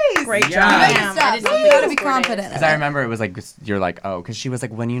 nice. Great Yeah. job. Good Damn, I stuff. did not You think gotta it be was 4 confident. days. Because I remember it was like, you're like, oh, because she was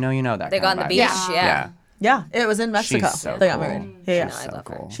like, when you know, you know that. They got on the beach. vibe. Yeah. Yeah, it was in Mexico. She's so they got cool. married. Yeah, She's I so love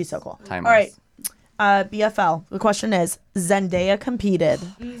her. cool. She's so cool. Timeless. All right. BFL. The question is, Zendaya competed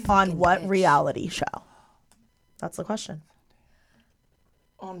on what reality show? That's the question.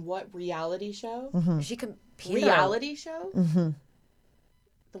 On what reality show? She competed. Reality show?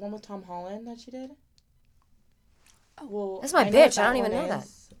 The one with Tom Holland that she did? Oh, well, that's my know bitch. what I don't even know that.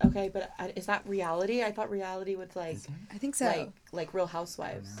 Okay, but is that reality? I thought reality was like... I think so. Like Real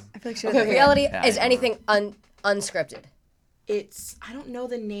Housewives. I feel like she Okay, reality is anything unscripted. I don't know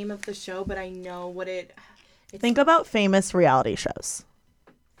the name of the show, but I know what it's Think about famous reality shows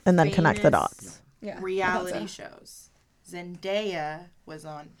and then connect the dots. Yeah, reality shows. Zendaya was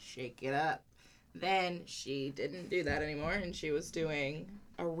on Shake It Up. Then she didn't do that anymore, and she was doing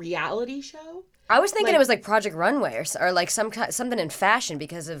a reality show. I was thinking it was like Project Runway or like something in fashion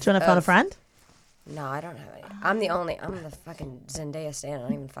because of... Do you want to phone a friend? No, I don't have any. I'm the fucking Zendaya stan. I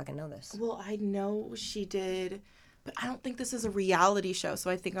don't even fucking know this. Well, I know she did, but I don't think this is a reality show, so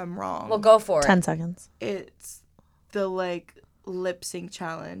I think I'm wrong. Well, go for it. 10 seconds. It's the lip sync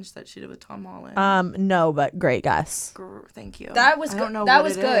challenge that she did with Tom Holland. No, but great guess. Thank you. That was good. That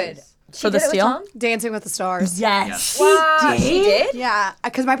was good. For the steal? Dancing with the Stars. Yes. Wow, she did? Yeah,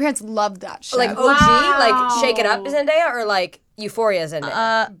 because my parents loved that show. Like OG, like Shake It Up Zendaya, or like Euphoria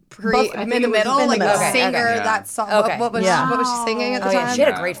Zendaya? I'm in the middle, like the Okay, singer, okay. that song. Okay. What was she singing at the time? She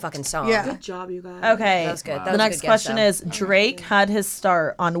had a great fucking song. Yeah. Good job, you guys. Okay. That was good. That The was a next good guess, question though. is, Drake had his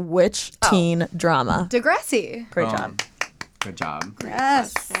start on which teen drama? Degrassi. Great job. Good job.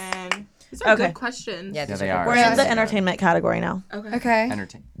 Yes. These are Okay. good questions. Yeah, they are. We're in the entertainment category now. Okay.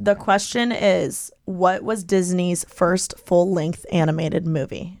 Entertain. The question is, what was Disney's first full-length animated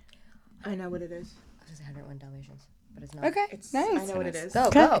movie? I know what it is. This is 101 Dalmatians, but it's not. Okay. Nice. I know what it is. Go.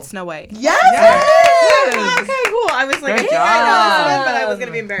 It's Snow White. Yes! Okay, cool. I was like, Good I know this job. one, but I was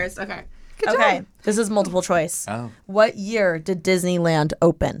gonna be embarrassed. Okay. Okay, this is multiple choice. Oh. What year did Disneyland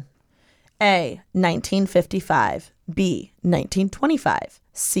open? A, 1955, B, 1925,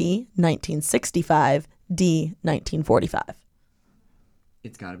 C, 1965, D, 1945.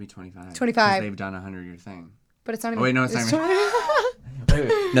 It's got to be 25. 25. 'Cause they've done a 100-year thing. But it's not Oh, even. wait, no, it's not even.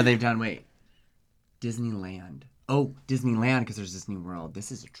 Wait. No, they've done, Disneyland. Oh, Disneyland, because there's this new world.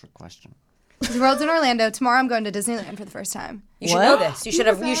 This is a trick question. The world's in Orlando. Tomorrow I'm going to Disneyland for the first time. You should know this. You should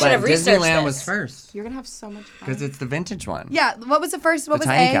have But researched Disneyland this. was first. You're gonna have so much fun. Because it's the vintage one. Yeah. What was the first? What the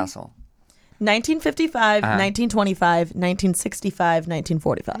was Tiny A? Castle. 1955, 1925, 1965,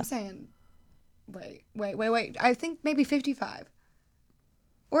 1945. I'm saying. Wait. I think maybe 55.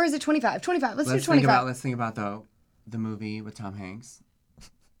 Or is it 25? 25. Let's do 25. Let's think about the movie with Tom Hanks,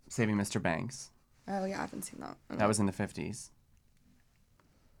 Saving Mr. Banks. Oh yeah, I haven't seen that. That was in the 50s.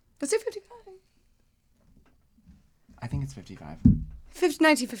 Let's do 55. I think it's 55.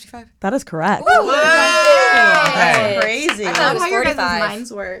 1955. That is correct. Okay. Crazy. I love how your guys' 45.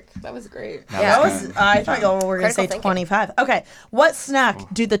 minds work. That was great. That was, I thought y'all were going to say Critical thinking. 25. Okay. What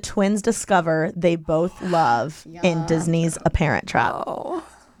snack do the twins discover they both love in Disney's Apparent Trap?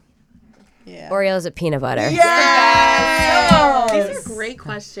 Oreos with peanut butter. These are great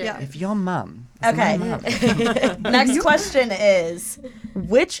questions. Yeah. If your mom. Okay. Next question is,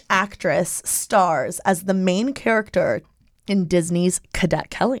 which actress stars as the main character in Disney's Cadet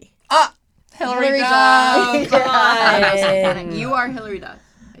Kelly? Hillary Duff. God. You are Hillary Duff,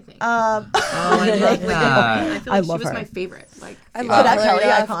 I think. Oh, I love that. I feel I like love she was her. my favorite. Like, I love Cadet Hillary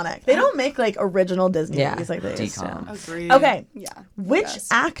Kelly, Duff. iconic. They don't make like original Disney Yeah. movies like they used to. Decom. agreed. Okay. Yeah. Which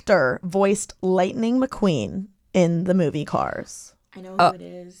actor voiced Lightning McQueen in the movie Cars? I know who it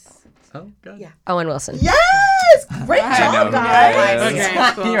is. Oh, good. Yeah. Owen Wilson. Yes! Great I know job, who guys. it is.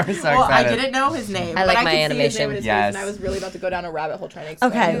 Okay, cool. You were so Well, I excited. didn't know his name. I like but my I could animation. See his name in his Yes. face, and I was really about to go down a rabbit hole trying to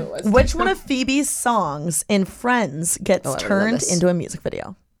explain Okay. who it was. Which one of Phoebe's songs in Friends gets I love turned this. into a music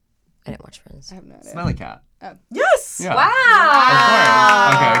video? I didn't watch Friends. I have no idea. Smelly Cat. Yes. Yeah.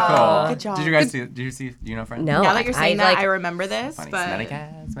 Wow. Okay, cool. Good job. Did you guys see? Do you know Friends? No. now that you're saying that, like, I remember this, Funny. but Smelly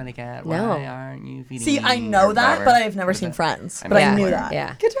cat. No. Why aren't you feeding See, me? I know or that, whatever. but I've never Or seen that- Friends. I But I know knew Friends. that.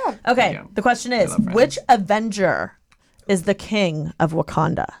 Yeah. Good job. Okay. Yeah. The question is, love Friends. which Avenger is the king of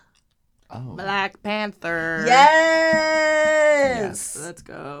Wakanda? Oh. Black Panther. Yes. Let's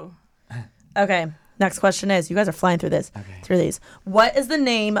go. Okay. Next question is, you guys are flying through this. Okay. Through these. What is the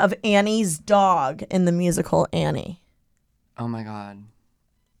name of Annie's dog in the musical Annie? Oh my god.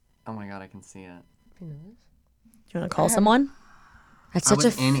 I can see it. Do you want to call someone? That's I such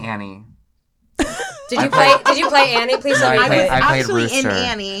was a. in Annie. Did you play Annie? Please No, tell me. I played Actually, Rooster. in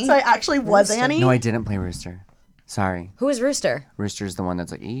Annie. So I actually was Annie? No, I didn't play Rooster. Sorry. Who is Rooster? Rooster's the one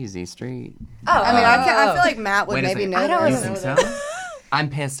that's like easy street. Oh, I mean, I feel like Matt would Wait a maybe second. know I don't this. You think so? I'm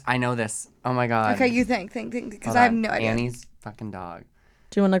pissed. I know this. Oh my god. Okay, you think, because Hold I have on. no idea. Annie's fucking dog.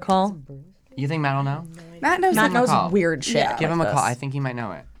 Do you want to call? You think Matt will know? Matt knows. Matt knows call. weird shit. Yeah. Give like him a this. call. I think he might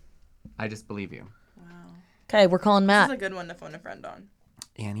know it. I just believe you. Okay, we're calling This is Matt. a good one to phone a friend on.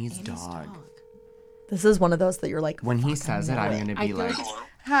 Annie's dog. This is one of those that you're like, When he says it, I'm going to be like,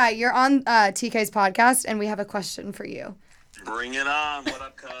 Hi, you're on TK's podcast, and we have a question for you. Bring it on. What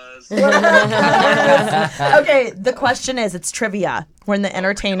up, cuz? okay, the question is, it's trivia. We're in the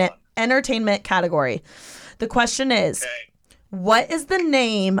entertainment category. The question is, what is the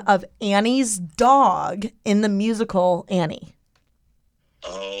name of Annie's dog in the musical Annie?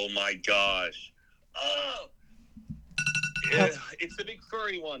 Oh my gosh. Yeah, it's the big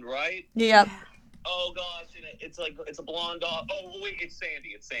furry one, right? Yep. Oh gosh, and it's like it's a blonde dog. Oh wait, it's Sandy.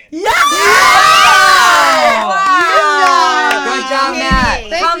 It's Sandy. Yeah! Good job, Matt.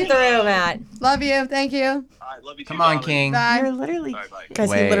 Thank Come you. through, Matt. Love you. Thank you. All right, love you too. come on, darling. King. Bye. You're literally, All right, bye. guys,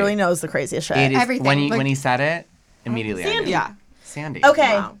 he Wait. literally knows the craziest shit. It is, Everything, when like- he said it, immediately I knew. Yeah. Sandy.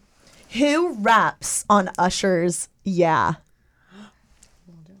 Okay, Wow. who raps on Usher's Yeah?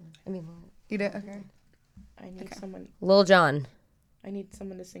 You do? Okay. I need someone. Lil Jon. I need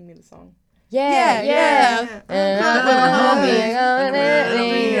someone to sing me the song. Yeah. Yeah,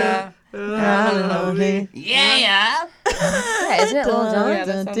 isn't it Lil Jon? Yeah,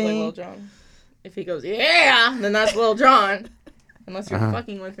 that sounds like Lil Jon. If he goes, yeah, then that's Lil Jon. Unless you're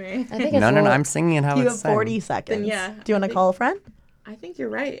fucking with me. I think it's No, Lil- I'm singing it how You it's have sang. 40 seconds. Then yeah, Do you want to call a friend? I think you're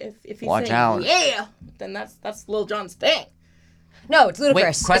right. If he's Watch saying, out. yeah, then that's Lil Jon's thing. No, it's Wait,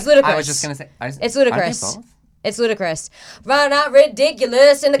 ludicrous. quest- It's ludicrous. I was just going to say. It's ludicrous. Aren't they both? It's ludicrous. Run out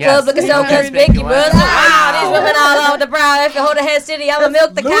ridiculous in the Yes. club looking so conspicuous. Wow, these women all over the brow. If you hold a head steady, I'ma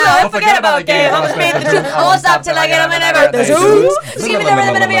milk the cow. And forget about game. I'ma speak the truth. I won't stop till I get them in their birthday shoes. Just give me the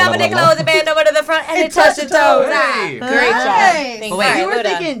rhythm and me on my clothes and band over to the front and touch your toes. Hey. Great job. Nice. Thank But wait. You were Luda.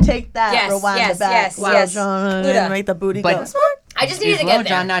 thinking, take that, Yes, rewind yes, the back, yes, Lil yes. Jon, Luda. and make the booty But go. I just needed Does to Lil get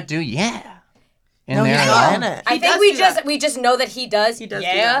Jon there. not do yeah? In No, there he's at not all? in it. I think we just know that he does. He does do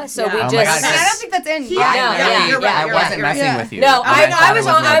Yeah, that. so Yeah. we Oh my just. God, And I don't think that's in. Yeah, yeah, you're right, I you're wasn't right, messing you're with you. No, I I thought was it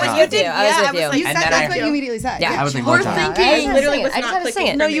on. I Lil was Jon. with you. I was Yeah, with I was you. like- You And said then that's I- what you immediately said. Yeah. I was like, We're Lil Jon. thinking- I literally was just not had to sing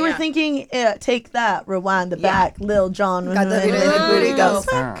clicking it. No, for you me, were yeah. thinking, take that, rewind the back, Lil Jon, Got the and the booty goes.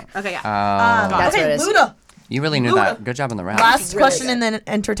 Okay, yeah. That's Okay, what it is. Luda. You really knew that. Good job on the rap. Last question in the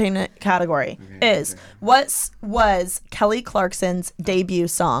entertainment category is, what was Kelly Clarkson's debut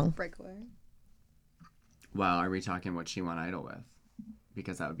song? Breakaway. Well, are we talking what she won Idol with?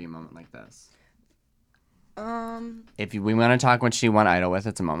 Because that would be a moment like this. If we want to talk what she won Idol with,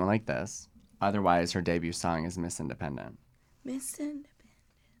 it's a moment like this. Otherwise, her debut song is Miss Independent. Miss Independent.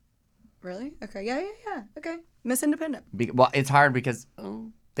 Really? Okay. Yeah. Okay. Miss Independent. Well, it's hard because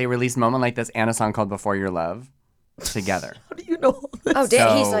they released Moment Like This and a song called Before Your Love together. How do you know all this? Oh,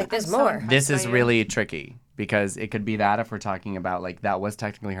 damn, he's So- like, there's more. This is really tricky because it could be that if we're talking about like that was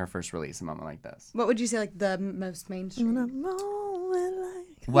technically her first release, A Moment Like This. What would you say like the most mainstream?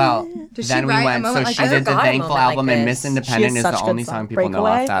 Well, Does she then we write A went. So Moment Like she This? did the I forgot A Thankful Moment Like album, and This. Miss She Independent has is such the good only song songs. people know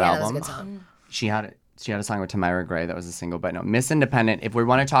Breakaway? off that Yeah, that was a album. good song. She had a song with Tamira Gray that was a single, but no, Miss Independent. If we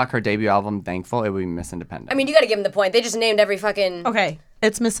want to talk her debut album, Thankful, it would be Miss Independent. I mean, you got to give him the point. They just named every fucking. Okay,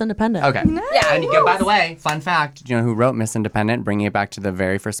 it's Miss Independent. Okay. Yeah. And by the way, fun fact, do you know who wrote Miss Independent? Bringing it back to the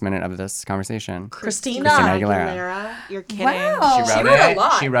very first minute of this conversation. Christina. Aguilera. You're kidding. Wow. She wrote wrote a it.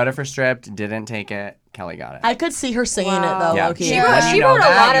 lot. She wrote it for Stripped, didn't take it. Kelly got it. I could see her singing it though, yeah. low-key. She When wrote, you she know wrote a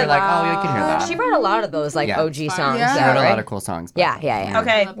that, lot you're of. like, oh, you can hear that. She wrote a lot of those like Yeah. OG songs. Yeah. She though, wrote a right? lot of cool songs. but Yeah.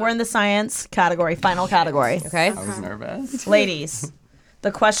 Okay, we're in the science category, final category. Okay. I was nervous. Ladies,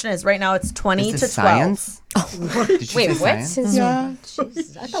 the question is right now it's 20 Is to this 12. science? Did she Wait, say what? science? Yeah.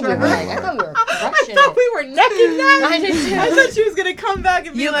 Jesus, I thought we were crushing I thought it. we were necking that. I did too. I thought she was gonna come back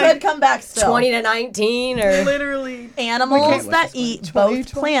and be You like, could come back still. 20 to 19 or. literally. Animals that what's this eat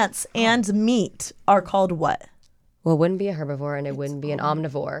both plants and meat are called what? Well, it wouldn't be a herbivore and it wouldn't be an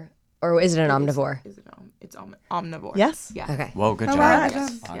omnivore. Or is it an omnivore? Is it it's omnivore. Yes? Yeah. Okay. Whoa, good job. right.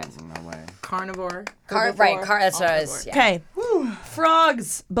 No way. Carnivore. Right, herbivore, that's what I was. Yeah. Okay.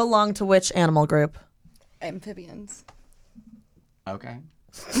 Frogs belong to which animal group? Amphibians. Okay.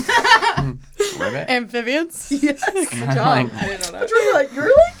 Ribbit. Amphibians? Yes. I didn't know that. You're like,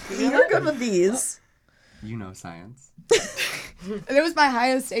 really? You're good with these. You know science. And it was my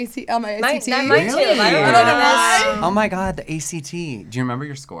highest AC on my ACT. Mine too. I don't know. Oh my God, the ACT. Do you remember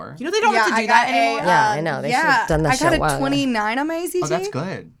your score? You know they don't have to do I that got anymore. Yeah, I know. They should have done that I shit got a while a ago. 29 on my ACT. Oh, that's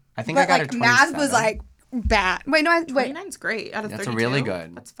good. I think But I got like a 27. math was like bad. Wait, no, wait. 29's great out of That's 32. really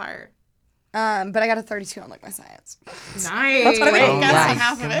good. That's fire. But I got a 32 on like my science. Nice. That's what I Oh mean. my Guess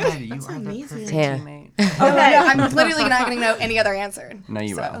half of God, it. you are the perfect Yeah. teammate. Okay. I'm literally not going to know any other answer. No,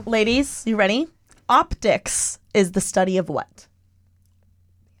 you will. Ladies, you ready? Optics is the study of what?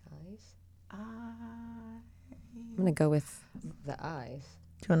 gonna go with the eyes.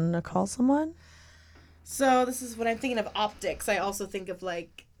 Do you want to call someone? So this is when I'm thinking of optics. I also think of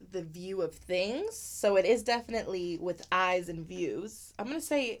like the view of things. So it is definitely with eyes and views. I'm gonna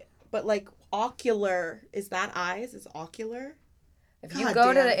say, but like ocular, is that eyes? Is ocular? If you go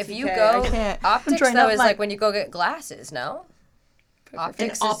optics though is like when you go get glasses, no?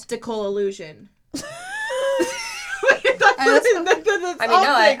 Optics An optical illusion. But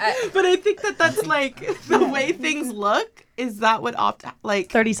I think that's like the way things look. Is that what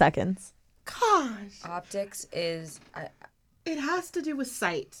 30 seconds. Gosh. Optics is. It has to do with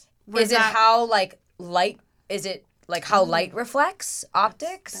sight. Is it how like light? Is it like how light reflects?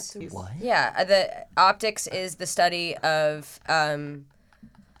 Optics. What? Yeah, the optics is the study of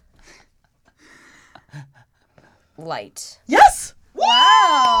light. Yes.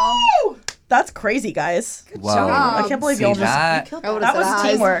 Wow. That's crazy, guys. Whoa. I can't believe y'all that? just. That was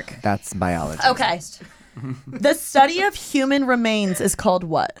teamwork. That's biology. Okay. The study of human remains is called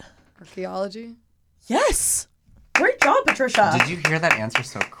what? Archaeology. Yes. Great job, Patricia. Did you hear that answer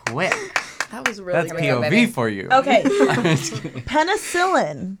so quick? That was really That's good. POV for you. Okay.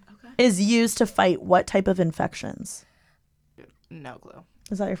 Penicillin is used to fight what type of infections? No clue.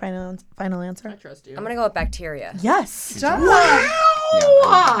 Is that your final answer? I trust you. I'm gonna go with bacteria. Yes.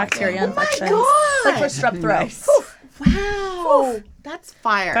 Wow. Bacteria infections. God. Like for strep throat. Nice. Wow. That's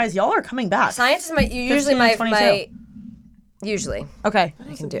fire. Guys, y'all are coming back. Science is usually my usually. Okay.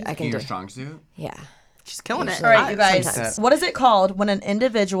 I can do. Your strong suit? Yeah. She's killing it. All right, you guys. Sometimes. What is it called when an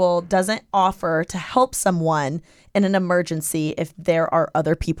individual doesn't offer to help someone in an emergency if there are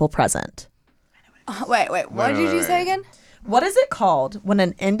other people present? Wait. What did you say again? What is it called when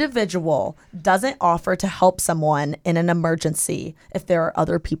an individual doesn't offer to help someone in an emergency if there are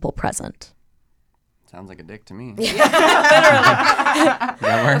other people present? Sounds like a dick to me. Literally. That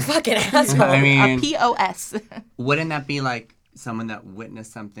work? Fucking asshole. I mean, A POS. wouldn't that be like someone that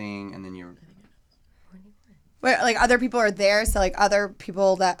witnessed something and then you're... Where like other people are there, so like other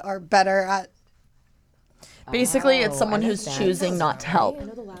people that are better at. Basically, it's someone who's choosing not to help. I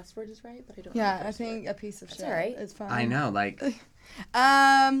know the last word is right, but I don't Yeah, I think a piece of shit. all right. Is fine. I know, like,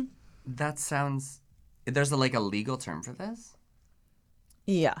 that sounds... There's a legal term for this?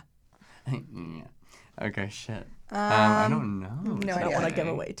 Yeah. Yeah. Okay, shit. I don't know. No I don't idea. want to give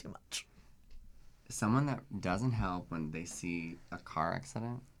away too much. Someone that doesn't help when they see a car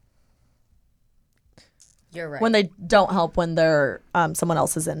accident? You're right. When they don't help when they're someone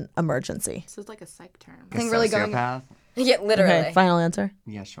else is in emergency. This is like a psych term. I think really going. Sociopath? Yeah, literally. Okay, final answer.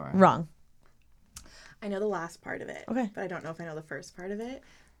 Yeah, sure. Wrong. I know the last part of it. Okay. But I don't know if I know the first part of it.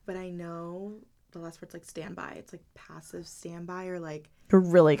 But I know the last part's like standby. It's like passive standby or like. You're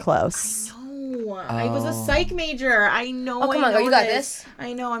really close. No, I was a psych major. I know. Oh, come on, I know you got this.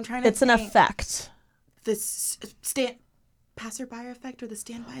 I know. I'm trying to. It's an think. effect. This passerby effect or the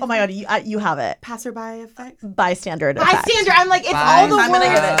standby. Oh my god, you have it. Passerby effect. Bystander effect. Bystander. I'm like, it's all the words. I'm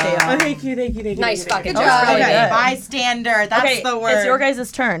gonna give it to you. Oh, thank you. Nice fucking Good job. job. Okay, Good. bystander. That's Okay, the word. it's your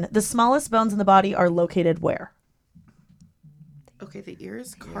guys' turn. The smallest bones in the body are located where? Okay, the ear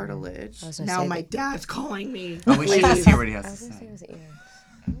is cartilage. I was gonna Now say my dad's calling me. Oh, we should just hear what he has to say.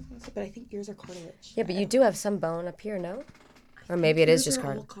 But I think ears are cartilage. Yeah, but you do have some bone up here, no? Or maybe it is just Ears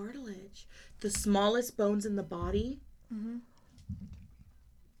are all cartilage. The smallest bones in the body. Mm-hmm.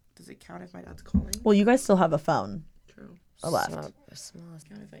 Does it count if my dad's calling? Well, you guys still have a phone True. left. Count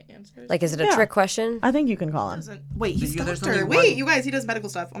if I answer. Like, is it a Yeah. trick question? I think you can call him. Wait, he's a There's doctor. only Wait, one- you guys, he does medical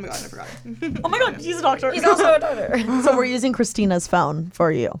stuff. Oh my god, I forgot. Oh my god, he's a doctor. He's also a doctor. So we're using Christina's phone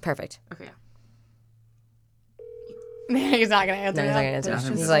for you. Perfect. Okay. He's not gonna answer. No, he's not that. gonna answer. Have him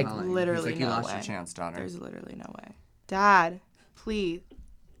He's just like, calling. literally He's like, you no lost way. your chance, daughter. There's literally no way. Dad, please.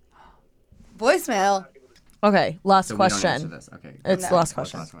 Voicemail. Okay, last So we don't answer question. this. Okay. It's the last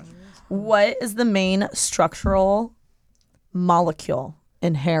question. Last question. What is the main structural molecule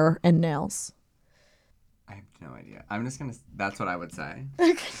in hair and nails? I have no idea. I'm just gonna. That's what I would say.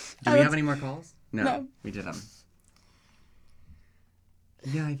 Do we have any more calls? No. We did them.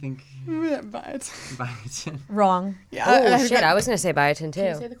 Yeah, I think. But Biotin. Wrong. oh, shit. I was going to say biotin, Can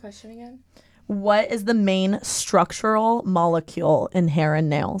you say too. the question again? What is the main structural molecule in hair and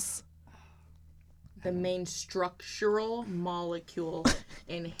nails? The main structural molecule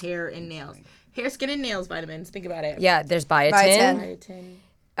in hair and nails. Hair, skin, and nails vitamins. Think about it. Yeah, there's biotin. Biotin.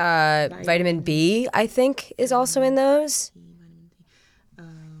 Biotin. Vitamin B, I think, is also in those.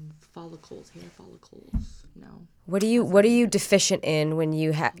 Follicles, hair follicles. No. What are you deficient in when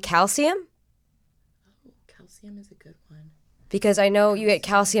you have calcium? Calcium is a good one. Because I know you get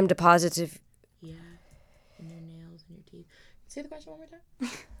calcium deposits if Yeah. In your nails and your teeth. Say the question one more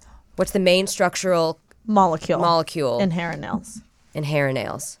time. what's the main structural Molecule. In hair and nails. In hair and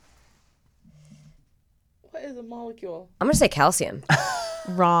nails. What is a molecule? I'm going to say calcium.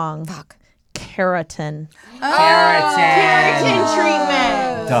 Wrong. Fuck. Keratin. Keratin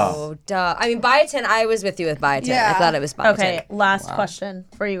treatment. Oh, duh. I mean, biotin, I was with you with biotin. Yeah. I thought it was biotin. Okay, last question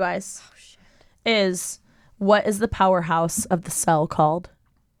for you guys. What is the powerhouse of the cell called?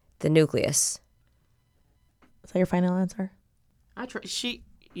 The nucleus. Is that your final answer? I try.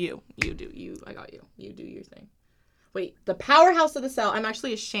 You do. I got you. You do your thing. Wait, the powerhouse of the cell. I'm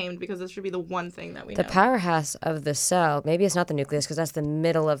actually ashamed because this should be the one thing that we know. The powerhouse of the cell. Maybe it's not the nucleus because that's the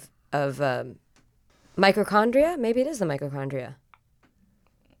middle of mitochondria. Maybe it is the mitochondria.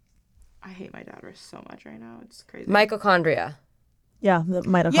 I hate my daughter so much right now. It's crazy. Mitochondria. Yeah, the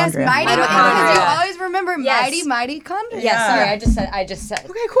mitochondria. Yes, mighty. Mitochondria. You always remember Yes. mighty chondria. Yeah, sorry. I just said.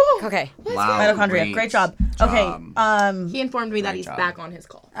 Okay, cool. Okay. Wow. Mitochondria. Great job. Okay. He informed me that he's back on his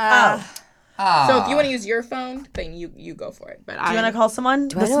call. Ah. So if you want to use your phone, then you go for it. But Do you want to call someone?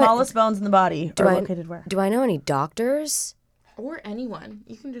 The I know smallest bones in the body are located where? Do I know any doctors? or anyone,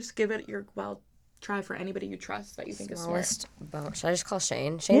 you can just give it your try for anybody you trust that you think is smart. Bone. Should I just call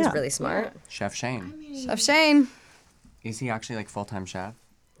Shane? Shane's really smart. Chef Shane. Chef Shane. Is he actually like full-time chef?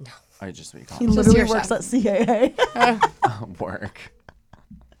 No. Or just what you call He him? literally works at CAA. Work.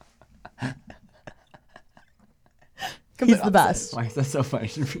 He's the best. Why is that so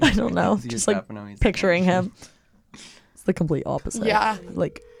funny? I don't know. Just like picturing him. It's the complete opposite. Yeah.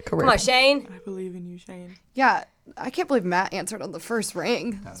 Like career. Come on, Shane. I believe in you, Shane. Yeah, I can't believe Matt answered on the first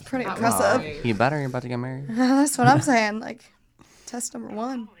ring. That's pretty impressive. You better. You're about to get married. That's what I'm saying. Like, test number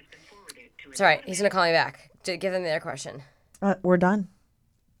one. It's all right. He's going to call me back. Give them their question. We're done.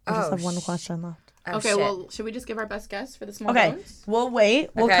 We just have one question left. Oh, okay, shit. well, should we just give our best guess for the small Okay, bones? we'll wait.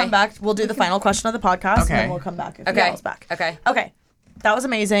 We'll come back. We'll do the final question of the podcast, and then we'll come back. Okay. Back. Okay. Okay. That was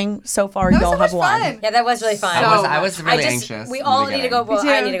amazing. So far, y'all have won. Yeah, that was really fun. I was really anxious. We all need to go. Well,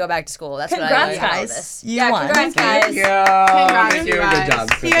 I need to go back to school. That's Congrats, what I learned guys. all this. You won. Congrats, guys.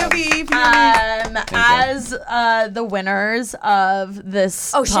 Thank you. Good job. As the winners of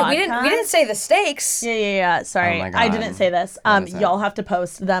this Oh shit! podcast, We didn't say the stakes. Yeah. Sorry, Oh my God. I didn't say this. What is it? Y'all have to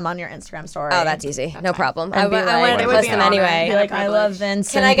post them on your Instagram story. Oh, that's easy. No problem. I And be wanted like- to It would post be them an honor. anyway. Be like, I love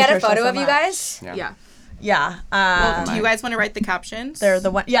Vince. Can and I get a Patricia photo so of you much. guys? Yeah. Yeah. Do you guys want to write the captions? They're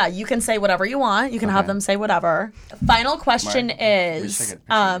the one. Yeah, you can say whatever you want. You can have them say whatever. Final question We just is. take a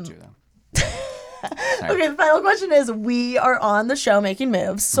picture of you, though. Okay, the final question is: we are on the show making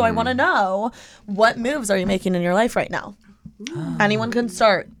moves, so I want to know what moves are you making in your life right now? Anyone can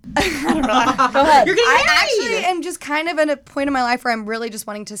start. Go ahead. You're getting I married! actually am just kind of at a point in my life where I'm really just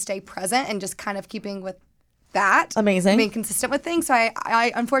wanting to stay present and just kind of keeping with that. Amazing. Being consistent with things. So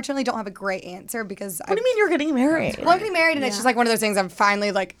I unfortunately don't have a great answer because What do you mean you're getting married? Well, I'm getting married and it's just like one of those things I'm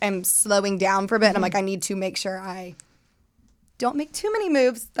finally like am slowing down for a bit and I'm like I need to make sure I don't make too many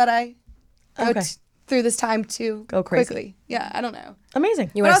moves that I go through this time too Go crazy. quickly. Yeah, I don't know.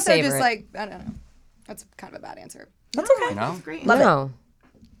 Amazing. You But want to also savor just it? like I don't know. That's kind of a bad answer. That's okay. No? Great. No.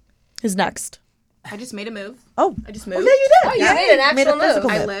 Who's next? I just made a move. Oh, I just oh moved. yeah, you did. Oh, you made an Made a actual move. physical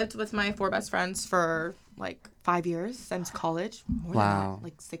I move. lived with my 4 best friends for like 5 years since college. More Wow. than that,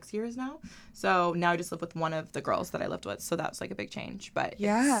 like 6 years now. So now I just live with one of the girls that I lived with. So that's like a big change. But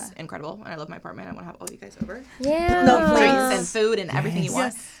Yeah. it's incredible. And I love my apartment. I want to have all you guys over. Yeah. Drinks and food and everything you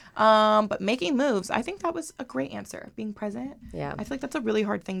want. But making moves, I think that was a great answer. Being present. Yeah. I feel like that's a really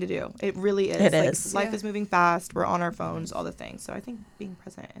hard thing to do. It really is. It Like, is. Life is moving fast. We're on our phones, all the things. So I think being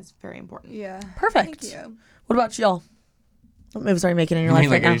present is very important. Yeah. Perfect. Thank you. What about y'all? What moves are you making in your We life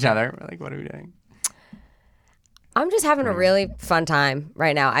look right at now? each other. We're like, what are we doing? I'm just having a really fun time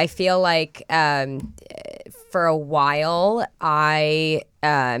right now. I feel like for a while I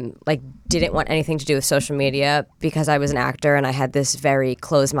like didn't want anything to do with social media because I was an actor and I had this very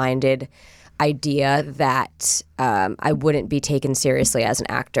closed-minded idea that I wouldn't be taken seriously as an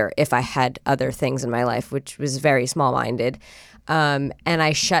actor if I had other things in my life, which was very small-minded. And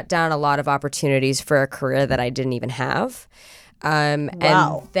I shut down a lot of opportunities for a career that I didn't even have. Wow.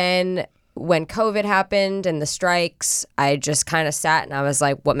 And then when COVID happened and the strikes, I just kind of sat and I was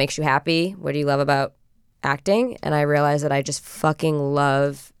like, what makes you happy? What do you love about acting? And I realized that I just fucking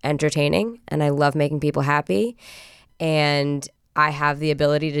love entertaining and I love making people happy. And I have the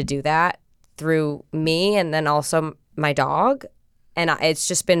ability to do that through me and then also my dog. And it's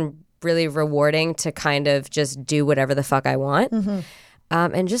just been really rewarding to kind of just do whatever the fuck I want.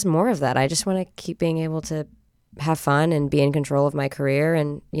 And just more of that. I just want to keep being able to have fun and be in control of my career.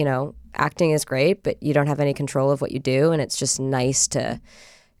 And, you know, acting is great, but you don't have any control of what you do. And it's just nice to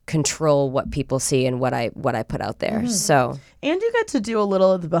control what people see and what I put out there. So and you get to do a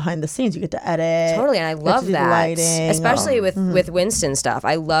little of the behind the scenes. You get to edit. Totally, and I love that. Lighting, especially with Winston stuff.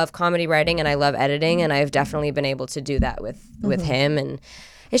 I love comedy writing and I love editing, and I've definitely been able to do that with him, and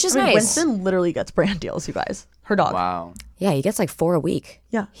it's just nice. Winston literally gets brand deals, you guys. Her dog. Wow. Yeah, he gets like 4 a week.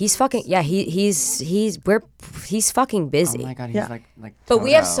 Yeah. He's fucking he's fucking busy. Oh my God, he's like But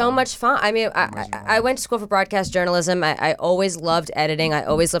we have Toto. so much fun. I mean, I went to school for broadcast journalism. I always loved editing. I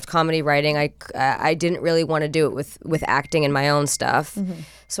always loved comedy writing. I didn't really want to do it with acting and my own stuff.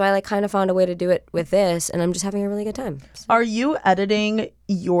 So I like kind of found a way to do it with this, and I'm just having a really good time. Are you editing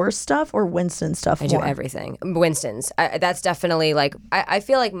your stuff or Winston's stuff? I do everything. Winston's. That's definitely like I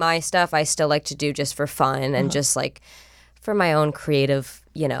feel like my stuff I still like to do just for fun and just like for my own creative,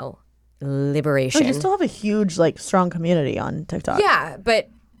 liberation. Like you still have a huge, strong community on TikTok. Yeah, but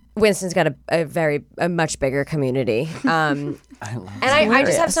Winston's got a much bigger community. I love and I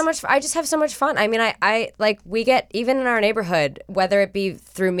just have so much. I just have so much fun. I mean, I like we get even in our neighborhood, whether it be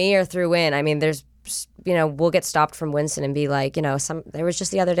through me or through Win. I mean, there's. We'll get stopped from Winston and be like, there was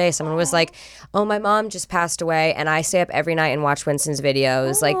just the other day someone was like, oh, my mom just passed away and I stay up every night and watch Winston's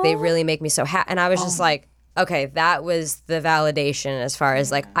videos. Like they really make me so happy. And I was just like, okay, that was the validation as far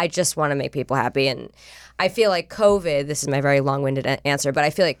as like, I just want to make people happy. And I feel like COVID, this is my very long-winded answer, but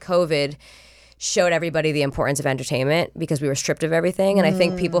I feel like COVID showed everybody the importance of entertainment because we were stripped of everything. And I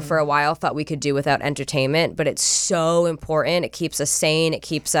think people for a while thought we could do without entertainment, but it's so important. It keeps us sane. It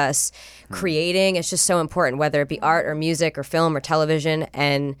keeps us creating. It's just so important, whether it be art or music or film or television.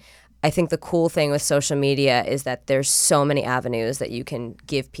 And I think the cool thing with social media is that there's so many avenues that you can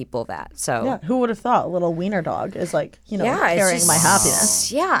give people that. So yeah, who would have thought a little wiener dog is carrying my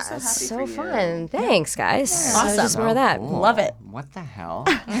happiness. Yeah, it's so fun. Thanks, guys. Awesome. Just more of that. Cool. Love it. What the hell?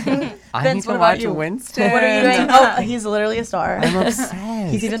 I need to watch Winston. What are you doing? Oh, he's literally a star. I'm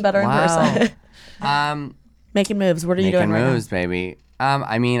obsessed. He's even better in person. Making moves. What are you doing right now? Making moves, baby.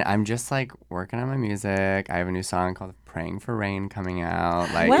 I mean, I'm just working on my music. I have a new song called "Praying for Rain" coming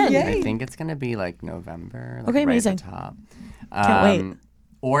out. When? I think it's gonna be November. Okay, right amazing. At the top. Can't wait.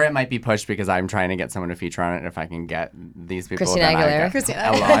 Or it might be pushed because I'm trying to get someone to feature on it. If I can get these people, Christina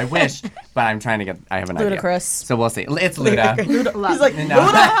Aguilera. Well, I wish, but I'm trying to get. I have an idea. Ludacris. So we'll see. It's Luda. He's like, No.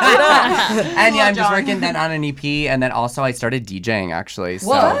 And yeah, I'm just working then on an EP, and then also I started DJing actually.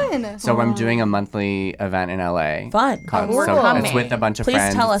 So, I'm doing a monthly event in LA. Fun. It's with a bunch of Please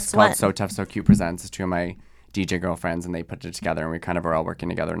friends. tell us it's called when. So Tough So Cute Presents. It's 2 of my DJ girlfriends, and they put it together, and we kind of are all working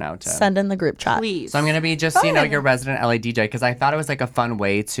together now to send in the group chat. Please. So I'm gonna be just your resident LA DJ because I thought it was a fun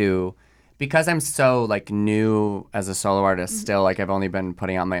way to. Because I'm so new as a solo artist still, I've only been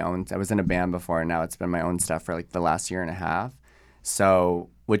putting out my own. I was in a band before, and now it's been my own stuff for the last year and a half. So,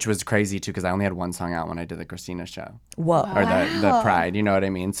 which was crazy too, because I only had one song out when I did the Christina show. Whoa. Or the Pride, you know what I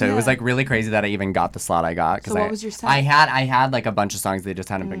mean? So it was really crazy that I even got the slot I got. So what was your set? I had a bunch of songs that just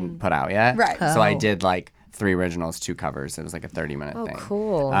hadn't been put out yet. Right. So I did 3 originals, 2 covers. It was a 30-minute thing. Oh,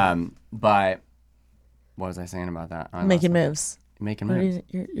 cool. But what was I saying about that? Making moves. Making moves.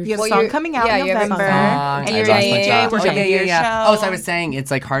 You have a song coming out in November, and you're a DJ. We're coming to your show. Oh, so I was saying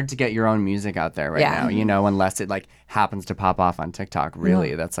it's hard to get your own music out there right now, unless it happens to pop off on TikTok.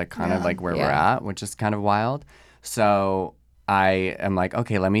 Really, that's kind of where we're at, which is kind of wild. So I am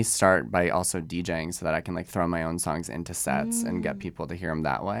okay, let me start by also DJing so that I can throw my own songs into sets and get people to hear them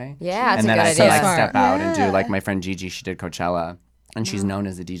that way. Yeah, that's and a then good I idea. can step out and do my friend Gigi. She did Coachella, and she's known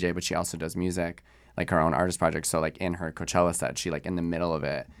as a DJ, but she also does music. Her own artist project. So in her Coachella set, she in the middle of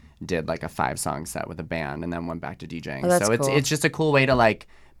it did a 5-song set with a band and then went back to DJing. Oh, that's so cool. it's just a cool way to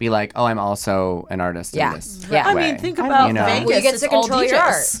be oh, I'm also an artist in this way. I mean, think about Vegas. Well, you get it's to all control DJs. your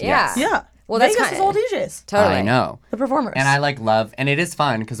art. Yeah. Yeah. Well, that's Vegas is all DJs. Totally. I know. The performers. And I love, and it is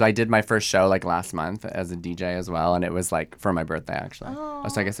fun because I did my first show last month as a DJ as well, and it was for my birthday actually. Oh,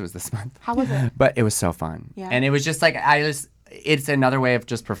 so I guess it was this month. How was it? But it was so fun. Yeah. And it was just it's another way of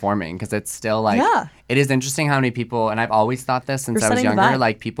just performing because it's still it is interesting how many people, and I've always thought this since I was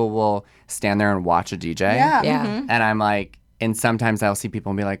younger, people will stand there and watch a DJ. Yeah. Yeah. And I'm and sometimes I'll see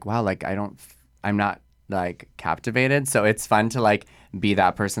people and be wow, I'm not captivated. So it's fun to be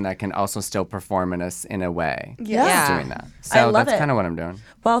that person that can also still perform in a way. Yeah. Doing that. So that's kind of what I'm doing.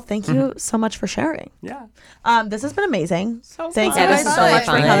 Well, thank you so much for sharing. Yeah. This has been amazing. So thank fun. you guys so much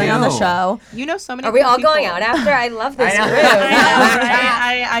for coming on the show. You know so many Are we cool all people. going out after? I love this group.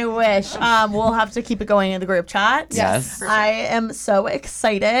 I wish. We'll have to keep it going in the group chat. Yes. I am so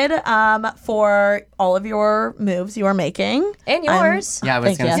excited for all of your moves you are making. And yours. Yeah, I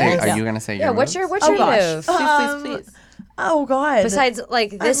was Thank going to you. say, Thank are you. you going to say Yeah, your what's moves? your gosh. move? Please. Oh God. Besides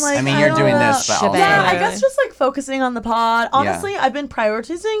this. I'm I mean, you're doing this, but also. Yeah, I guess just focusing on the pod. Honestly, I've been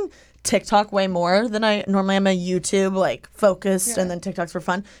prioritizing TikTok way more than I normally am. A YouTube like focused and then TikTok's for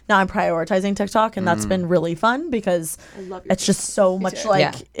fun. Now I'm prioritizing TikTok, and that's been really fun because it's just so much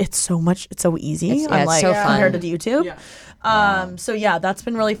it's so easy. I'm like so fun compared to YouTube. So yeah, that's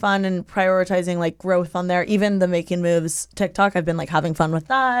been really fun, and prioritizing like growth on there. Even the Making Moves TikTok, I've been like having fun with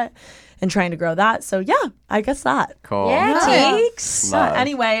that and trying to grow that. So yeah, I guess that. Cool. Thanks.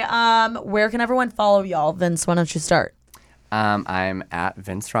 Anyway, where can everyone follow y'all? Vince, why don't you start? I'm at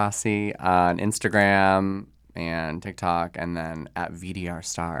Vince Rossi on Instagram and TikTok, and then at VDR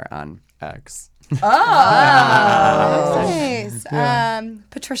Star on X. Nice.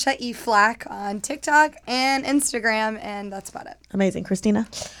 Patricia E. Flach on TikTok and Instagram, and that's about it. Amazing. Christina?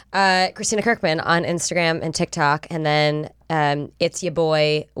 Christina Kirkman on Instagram and TikTok, and then it's your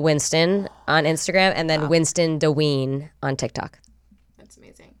boy Winston on Instagram, and then Winston DeWeen on TikTok. That's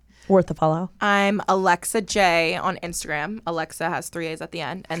amazing. Worth a follow. I'm Alexa J on Instagram. Alexa has 3 A's at the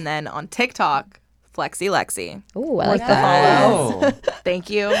end. And then on TikTok, Flexi Lexi. Ooh, I like that. Oh. Thank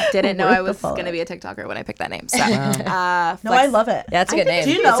you. Didn't know I was going to be a TikToker when I picked that name. So, No, I love it. That's a good name.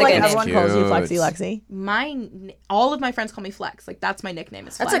 Do you know like name. everyone calls you Flexi Lexi? All of my friends call me Flex. Like that's my nickname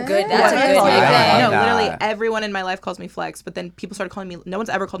is Flex. That's a good nickname. I No, love literally that. everyone in my life calls me Flex. But then people started calling me. No one's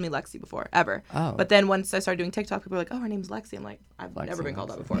ever called me Lexi before, ever. Oh. But then once I started doing TikTok, people were like, "Oh, her name's Lexi." I'm like, I've never been called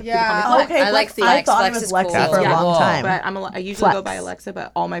that before. Yeah. People call me Flex. Okay, I like I Flex. thought Flex it was is Lexi cool. for a Yeah. long time. But I usually go by Flex. Alexa,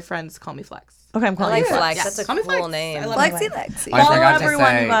 but all my friends call me Flex. Okay, I'm I calling like you Flex. Yeah. That's a Call me cool Flex. name. I love Lexi it. Lexi. I Follow forgot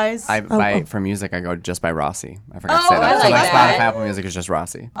everyone, to say, guys. for music, I go just by Rossi. I forgot to say I that. like So like that. Spotify, Apple Music is just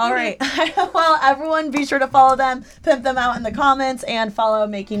Rossi. All right. Well, everyone be sure to follow them, pimp them out in the comments, and follow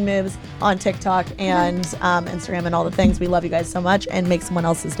Making Moves on TikTok and Instagram and all the things. We love you guys so much, and make someone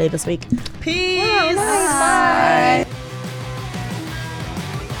else's day this week. Peace. Bye.